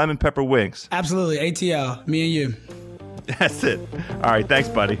some lemon pepper wings. Absolutely. ATL, me and you. That's it. All right. Thanks,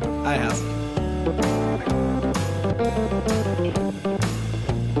 buddy. Hi, House.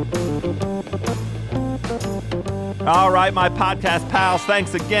 All right, my podcast pals,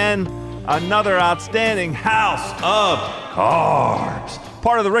 thanks again. Another outstanding House of Carbs.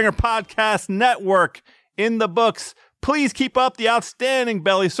 Part of the Ringer Podcast Network in the books. Please keep up the outstanding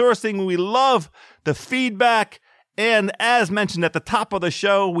belly sourcing. We love the feedback. And as mentioned at the top of the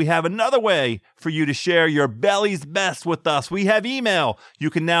show, we have another way for you to share your belly's best with us. We have email.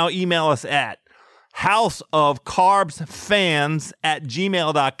 You can now email us at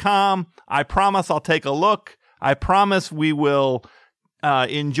houseofcarbsfans@gmail.com. I promise I'll take a look. I promise we will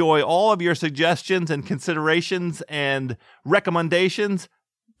enjoy all of your suggestions and considerations and recommendations.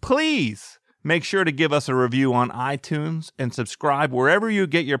 Please make sure to give us a review on iTunes and subscribe wherever you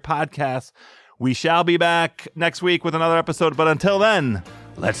get your podcasts. We shall be back next week with another episode, but until then,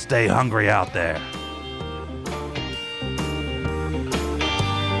 let's stay hungry out there.